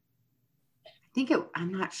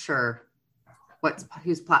 I'm not sure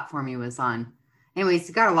whose platform he was on. Anyways,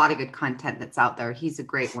 he's got a lot of good content that's out there. He's a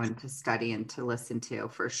great one to study and to listen to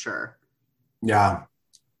for sure. Yeah.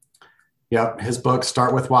 Yep. His book,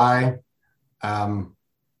 Start With Why.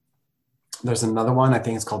 There's another one, I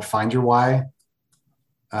think it's called Find Your Why.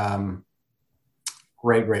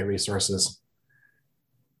 Great resources.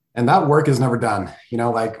 And that work is never done.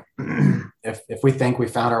 Like if we think we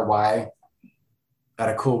found our why at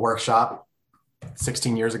a cool workshop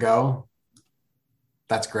 16 years ago,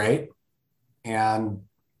 that's great. And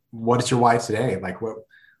what is your why today? Like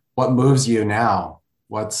what moves you now?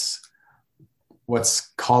 What's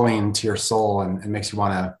calling to your soul and makes you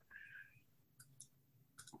want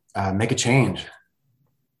to make a change?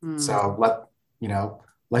 So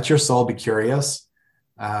let your soul be curious,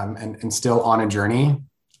 and still on a journey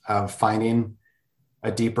of finding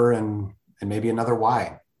a deeper and maybe another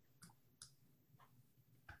why.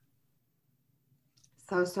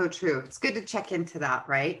 So true. It's good to check into that,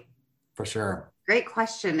 right? For sure. Great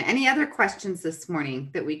question. Any other questions this morning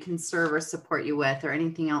that we can serve or support you with, or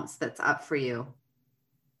anything else that's up for you?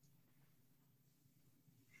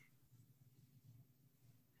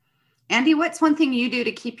 Andy, what's one thing you do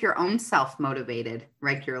to keep your own self motivated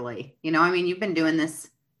regularly? You've been doing this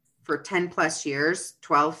for 10 plus years,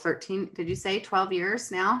 12, 13, did you say 12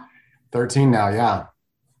 years now? 13 now, yeah.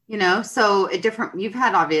 So you've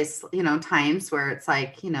had obvious, times where it's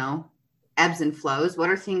like, ebbs and flows. What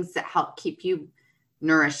are things that help keep you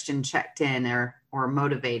nourished and checked in or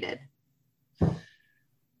motivated?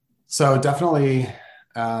 So definitely,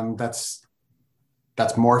 that's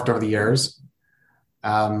morphed over the years.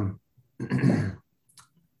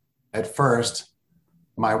 At first,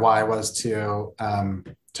 my why was to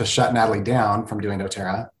shut Natalie down from doing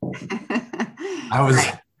doTERRA. I was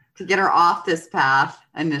right. To get her off this path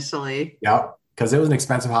initially. Yep, because it was an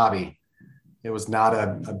expensive hobby. It was not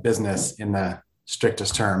a business in the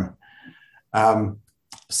strictest term.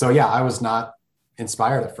 So yeah, I was not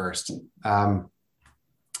inspired at first, and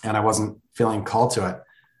I wasn't feeling called to it.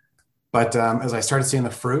 But as I started seeing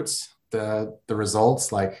the fruits, the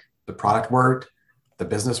results, like the product worked, the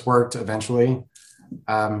business worked eventually.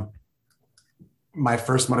 My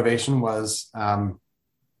first motivation was I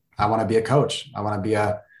want to be a coach. I want to be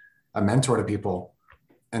a mentor to people.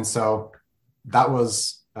 And so that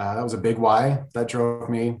was a big why that drove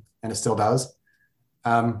me, and it still does.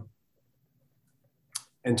 In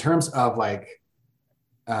terms of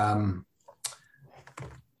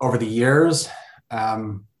over the years,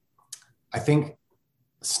 I think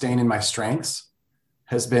staying in my strengths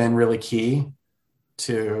has been really key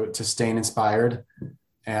to staying inspired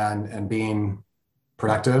and being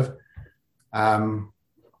productive.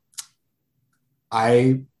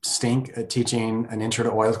 I stink at teaching an intro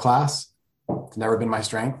to oils class. It's never been my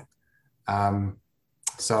strength.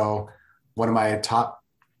 So one of my top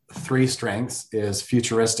 3 strengths is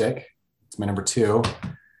futuristic. It's my number 2.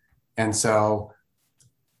 And so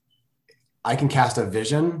I can cast a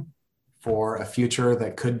vision for a future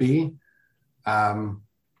that could be. But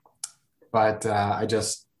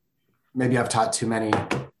maybe I've taught too many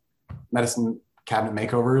medicine cabinet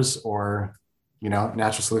makeovers or,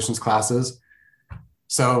 natural solutions classes.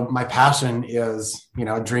 So my passion is,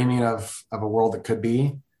 dreaming of a world that could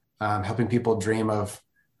be, helping people dream of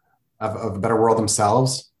a better world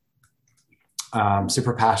themselves.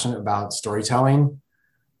 Super passionate about storytelling.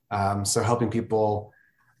 So helping people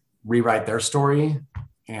rewrite their story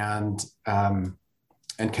and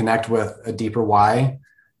connect with a deeper why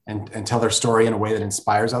and tell their story in a way that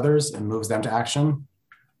inspires others and moves them to action.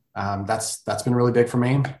 That's been really big for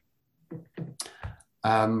me.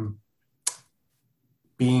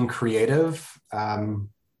 Being creative,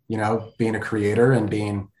 being a creator and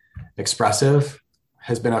being expressive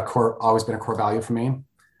has been always been a core value for me.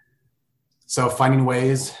 So finding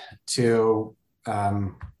ways to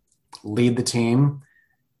lead the team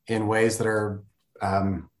in ways that are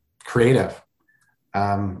creative.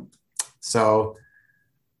 So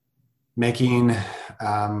making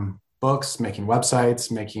books, making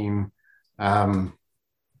websites, making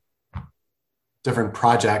different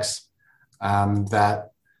projects that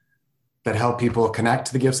help people connect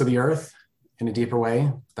to the gifts of the earth in a deeper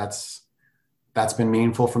way. That's been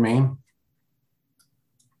meaningful for me.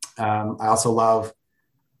 I also love,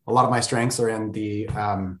 a lot of my strengths are in the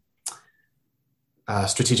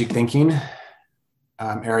strategic thinking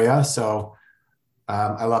area. So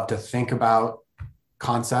I love to think about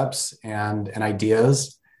concepts and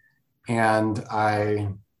ideas. And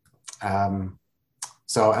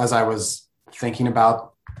so as I was thinking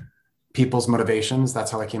about people's motivations,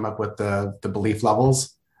 that's how I came up with the belief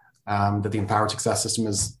levels that the empowered success system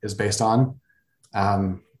is based on.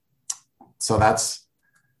 So that's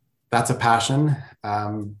a passion,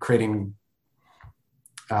 creating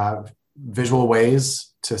visual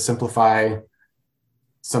ways to simplify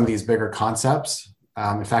some of these bigger concepts.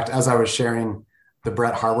 In fact, as I was sharing the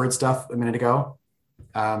Brett Harward stuff a minute ago,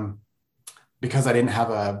 because I didn't have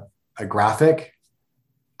a graphic,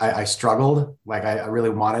 I struggled. Like I really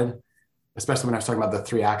wanted, especially when I was talking about the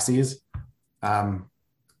 3 axes.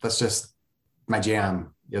 That's just my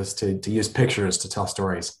jam, is to use pictures to tell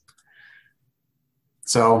stories.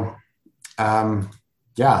 So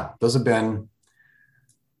yeah, those have been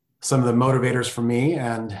some of the motivators for me.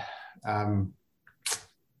 And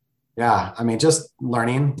yeah, I mean, just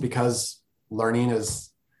learning, because learning is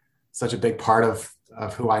such a big part of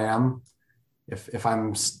who I am. If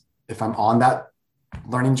I'm on that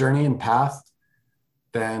learning journey and path,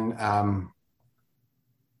 then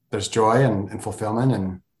there's joy and fulfillment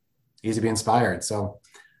and easy to be inspired. So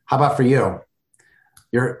how about for you?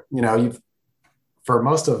 You've for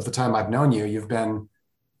most of the time I've known you, you've been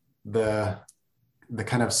the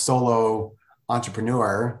kind of solo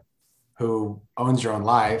entrepreneur who owns your own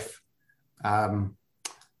life.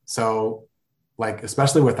 So like,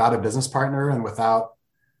 especially without a business partner and without,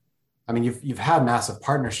 I mean, you've had massive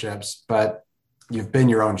partnerships, but you've been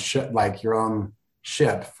your own ship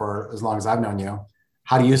for as long as I've known you.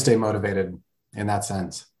 How do you stay motivated in that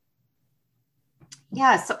sense?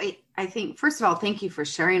 Yeah. So I think, first of all, thank you for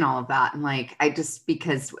sharing all of that. And like,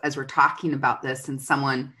 because as we're talking about this and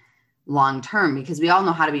someone long term, because we all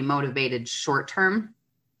know how to be motivated short term,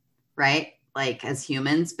 right? Like as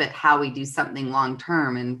humans, but how we do something long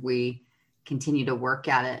term and we continue to work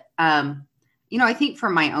at it. I think for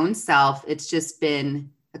my own self, it's just been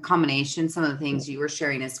a combination, some of the things you were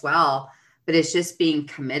sharing as well, but it's just being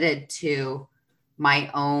committed to my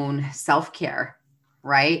own self-care,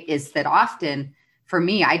 right? Is that often for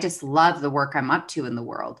me, I just love the work I'm up to in the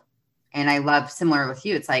world. And I love, similar with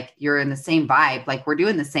you, it's like you're in the same vibe, like we're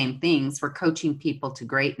doing the same things. We're coaching people to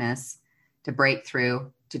greatness, to breakthrough,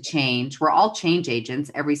 to change. We're all change agents.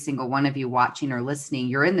 Every single one of you watching or listening,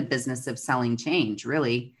 you're in the business of selling change,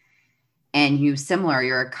 really. And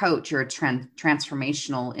you're a coach, you're a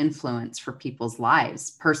transformational influence for people's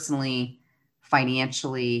lives, personally,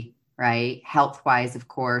 financially, right? Health wise, of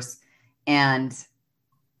course. And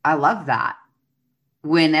I love that.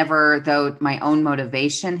 Whenever, though, my own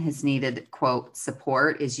motivation has needed, quote,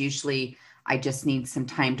 support, is usually I just need some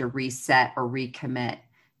time to reset or recommit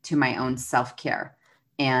to my own self-care,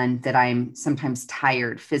 and that I'm sometimes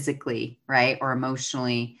tired physically, right? Or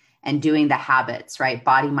emotionally, and doing the habits, right?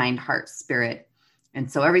 Body, mind, heart, spirit.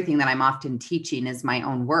 And so everything that I'm often teaching is my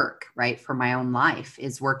own work, right? For my own life,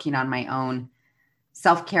 is working on my own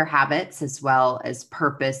self-care habits, as well as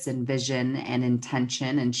purpose and vision and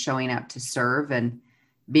intention, and showing up to serve and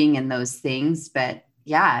being in those things. But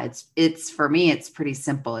yeah, it's for me, it's pretty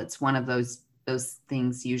simple. It's one of those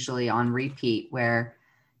things usually on repeat where,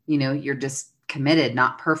 you're just committed,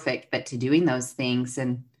 not perfect, but to doing those things.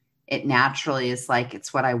 And it naturally is like,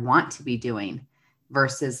 it's what I want to be doing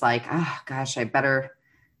versus like, oh gosh, I better,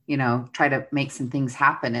 try to make some things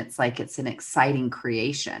happen. It's like, it's an exciting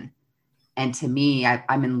creation. And to me,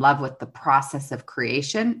 I'm in love with the process of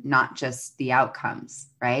creation, not just the outcomes,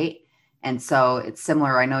 right? And so it's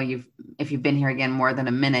similar. I know if you've been here again more than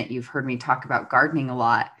a minute, you've heard me talk about gardening a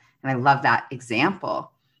lot. And I love that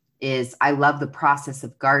example. I love the process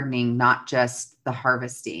of gardening, not just the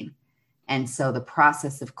harvesting. And so the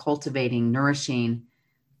process of cultivating, nourishing,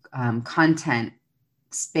 content,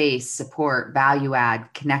 space, support, value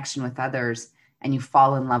add, connection with others, and you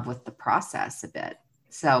fall in love with the process a bit.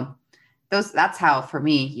 So that's how, for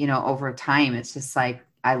me, over time, it's just like,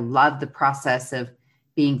 I love the process of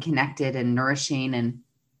being connected and nourishing, and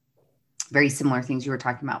very similar things you were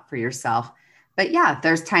talking about for yourself. But yeah,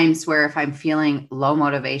 there's times where if I'm feeling low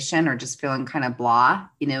motivation or just feeling kind of blah,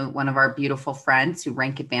 one of our beautiful friends who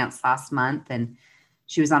rank advanced last month, and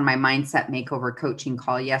she was on my mindset makeover coaching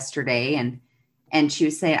call yesterday. And she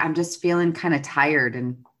was saying, I'm just feeling kind of tired,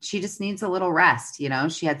 and she just needs a little rest.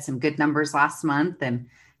 She had some good numbers last month and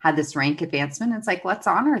had this rank advancement. It's like, let's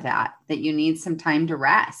honor that you need some time to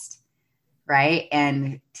rest. Right.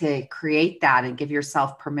 And to create that and give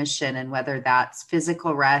yourself permission, and whether that's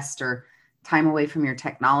physical rest or time away from your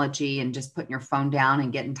technology and just putting your phone down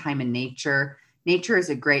and getting time in nature. Nature is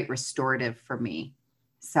a great restorative for me.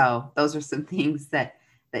 So those are some things that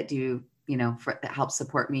do, that help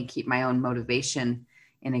support me keep my own motivation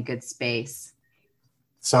in a good space.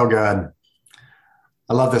 So good.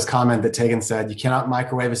 I love this comment that Tegan said, you cannot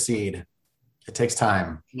microwave a seed. It takes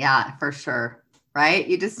time. Yeah, for sure. Right.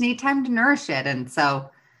 You just need time to nourish it. And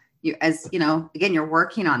so you, as you know, again, you're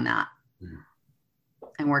working on that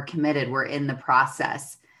and we're committed. We're in the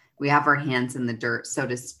process. We have our hands in the dirt, so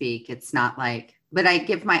to speak. It's not like, but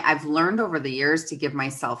I've learned over the years to give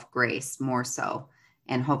myself grace more so.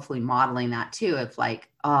 And hopefully modeling that too. Of like,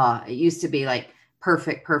 it used to be like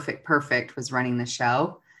perfect, perfect, perfect was running the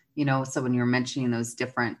show, So when you were mentioning those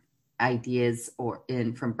different ideas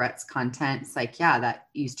from Brett's content, it's like, yeah, that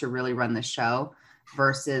used to really run the show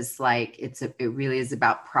versus like, it really is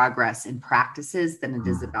about progress and practices than it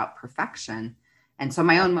is about perfection. And so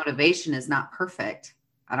my own motivation is not perfect.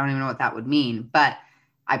 I don't even know what that would mean, but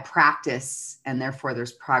I practice and therefore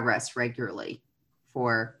there's progress regularly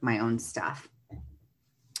for my own stuff.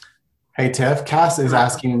 Hey, Tiff, Cass is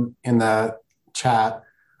asking in the chat,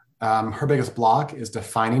 her biggest block is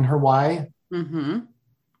defining her why. Mm-hmm.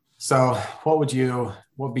 So what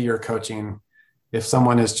would be your coaching if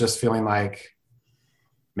someone is just feeling like,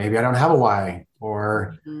 maybe I don't have a why,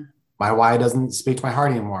 or my why doesn't speak to my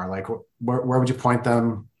heart anymore? Like, where would you point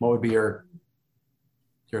them? What would be your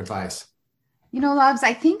advice? Loves,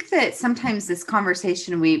 I think that sometimes this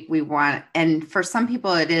conversation we want, and for some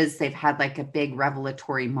people it is, they've had like a big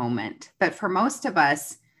revelatory moment. But for most of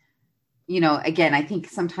us, again, I think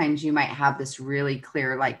sometimes you might have this really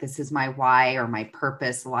clear, like, this is my why or my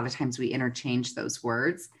purpose. A lot of times we interchange those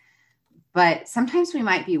words. But sometimes we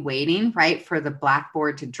might be waiting, right, for the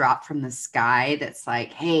blackboard to drop from the sky that's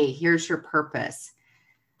like, hey, here's your purpose,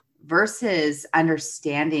 versus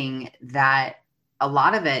understanding that a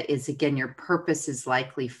lot of it is, again, your purpose is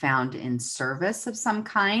likely found in service of some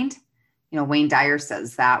kind. Wayne Dyer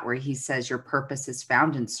says that, where he says your purpose is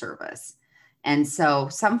found in service. And so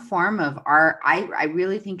some form of I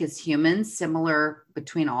really think as humans, similar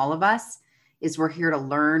between all of us, is we're here to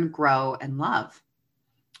learn, grow, and love,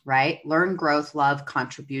 right? Learn, growth, love,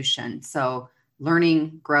 contribution. So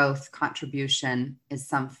learning, growth, contribution is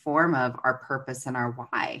some form of our purpose and our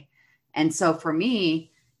why. And so for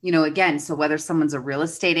me, again, so whether someone's a real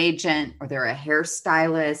estate agent or they're a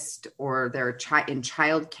hairstylist or they're in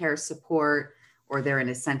childcare support or they're in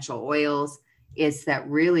essential oils, is that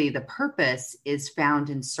really the purpose is found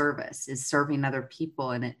in service, is serving other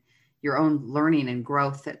people and your own learning and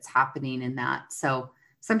growth that's happening in that. So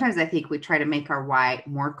sometimes I think we try to make our why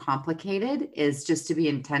more complicated, is just to be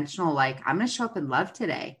intentional. Like, I'm going to show up in love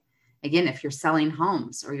today. Again, if you're selling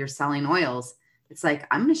homes or you're selling oils, it's like,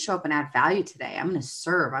 I'm going to show up and add value today. I'm going to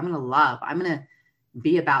serve. I'm going to love. I'm going to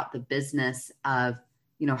be about the business of,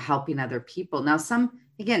 helping other people. Now, some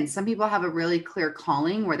people have a really clear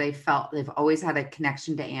calling where they felt they've always had a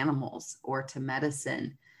connection to animals or to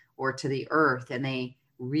medicine or to the earth. And they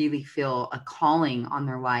really feel a calling on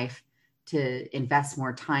their life to invest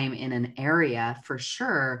more time in an area, for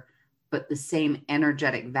sure. But the same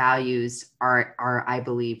energetic values are I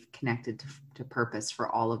believe, connected to purpose for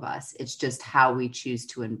all of us. It's just how we choose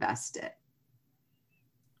to invest it.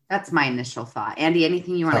 That's my initial thought. Andy,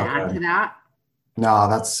 anything you want to add to that? No,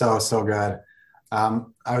 that's so good.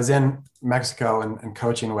 I was in Mexico and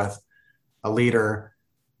coaching with a leader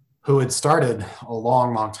who had started a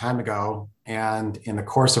long time ago. And in the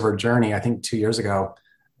course of her journey, I think 2 years ago,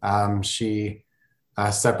 she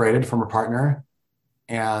separated from her partner.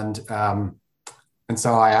 And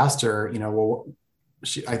so I asked her,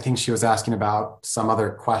 I think she was asking about some other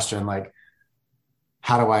question, like,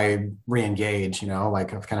 how do I re-engage,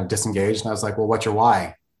 like I've kind of disengaged. And I was like, well, what's your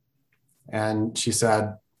why? And she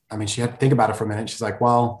said, she had to think about it for a minute. She's like,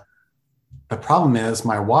 well, the problem is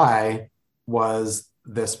my why was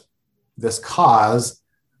this cause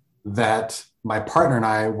that my partner and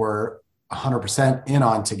I were 100% in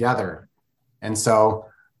on together. And so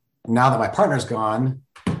now that my partner's gone,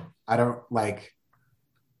 I don't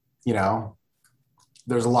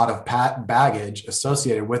there's a lot of baggage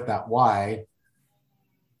associated with that why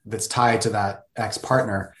that's tied to that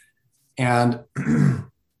ex-partner. And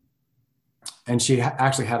and she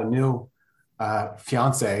actually had a new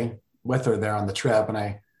fiance with her there on the trip. And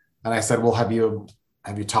I said, well, have you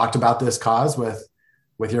talked about this cause with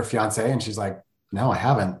your fiance? And she's like, no, I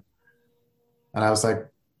haven't. And I was like,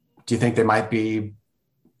 do you think they might be,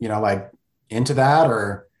 into that?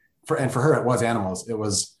 Or for her, it was animals.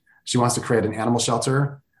 She wants to create an animal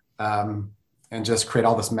shelter and just create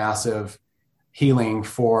all this massive healing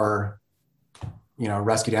for,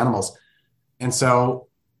 rescued animals. And so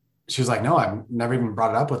she was like, no, I've never even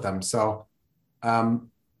brought it up with them. So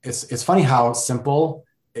it's funny how simple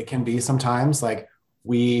it can be sometimes. Like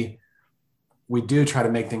we do try to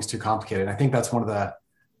make things too complicated. And I think that's one of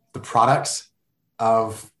the products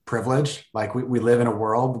of privilege. Like we live in a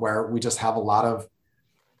world where we just have a lot of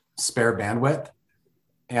spare bandwidth.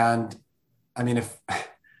 And I mean, if a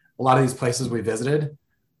lot of these places we visited,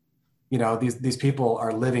 these people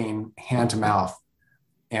are living hand to mouth,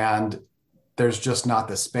 and there's just not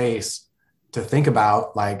the space to think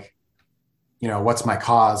about, like, what's my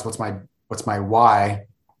cause? What's my why?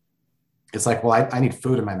 It's like, well, I need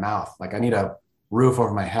food in my mouth. Like I need a roof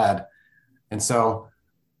over my head. And so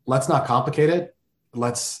let's not complicate it.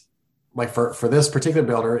 Let's, like, for this particular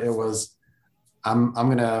builder, it was, I'm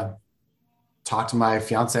going to talk to my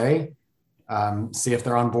fiance, see if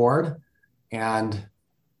they're on board. And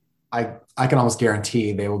I can almost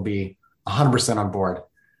guarantee they will be 100% on board.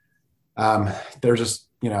 They're just,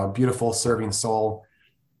 beautiful, serving soul.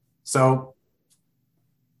 So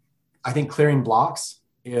I think clearing blocks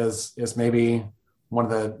is maybe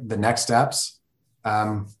one of the next steps.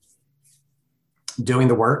 Doing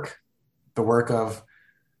the work of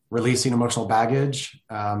releasing emotional baggage,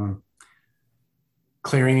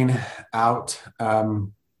 clearing out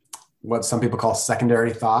what some people call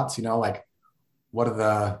secondary thoughts, like what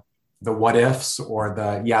are the what ifs or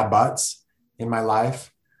the yeah buts in my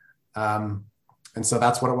life. And so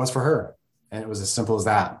that's what it was for her. And it was as simple as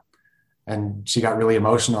that. And she got really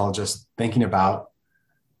emotional just thinking about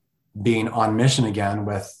being on mission again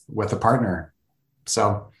with a partner.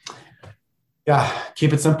 So yeah,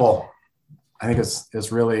 keep it simple. I think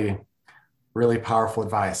is really, really powerful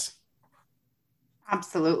advice.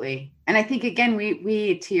 Absolutely. And I think again,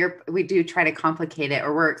 we do try to complicate it,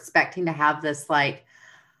 or we're expecting to have this like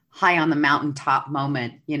high on the mountaintop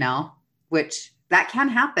moment, which that can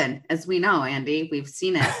happen, as we know, Andy. We've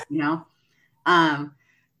seen it.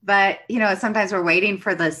 But sometimes we're waiting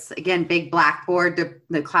for this, again, big blackboard,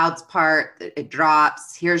 the clouds part, it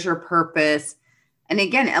drops, here's your purpose. And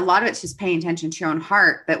again, a lot of it's just paying attention to your own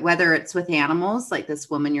heart. But whether it's with animals, like this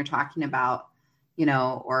woman you're talking about,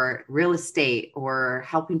 or real estate, or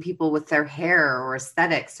helping people with their hair or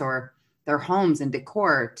aesthetics or their homes and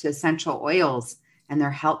decor, to essential oils and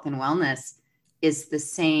their health and wellness, is the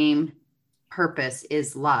same purpose,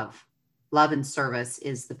 is love. Love and service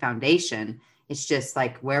is the foundation. It's just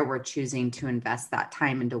like where we're choosing to invest that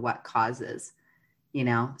time into what causes,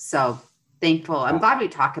 so thankful. I'm glad we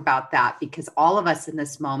talk about that, because all of us in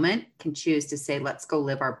this moment can choose to say, let's go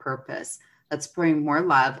live our purpose. Let's bring more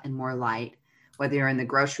love and more light. Whether you're in the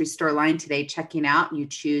grocery store line today checking out and you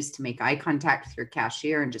choose to make eye contact with your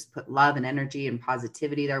cashier and just put love and energy and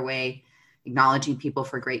positivity their way, acknowledging people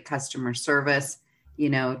for great customer service,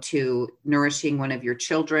 to nourishing one of your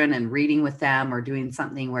children and reading with them, or doing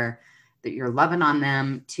something where that you're loving on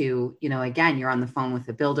them, to, again, you're on the phone with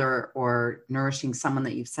a builder or nourishing someone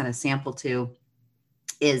that you've sent a sample to,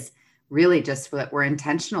 is really just what we're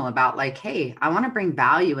intentional about. Like, hey, I want to bring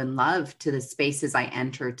value and love to the spaces I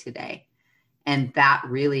enter today. And that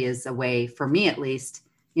really is a way, for me at least,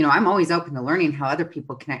 I'm always open to learning how other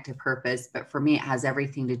people connect to purpose, but for me, it has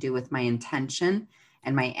everything to do with my intention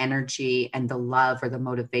and my energy and the love or the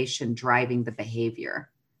motivation driving the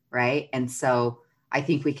behavior, right? And so I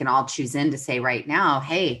think we can all choose in to say right now,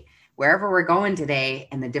 hey, wherever we're going today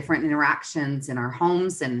and the different interactions in our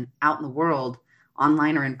homes and out in the world,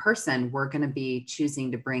 online or in person, we're going to be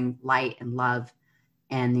choosing to bring light and love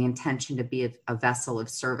and the intention to be a vessel of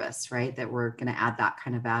service, right? That we're going to add that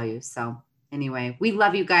kind of value. So anyway, we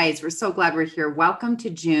love you guys. We're so glad we're here. Welcome to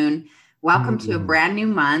June. Welcome to a brand new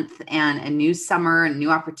month and a new summer and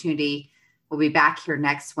new opportunity. We'll be back here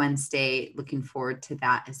next Wednesday. Looking forward to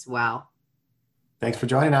that as well. Thanks for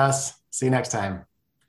joining us. See you next time.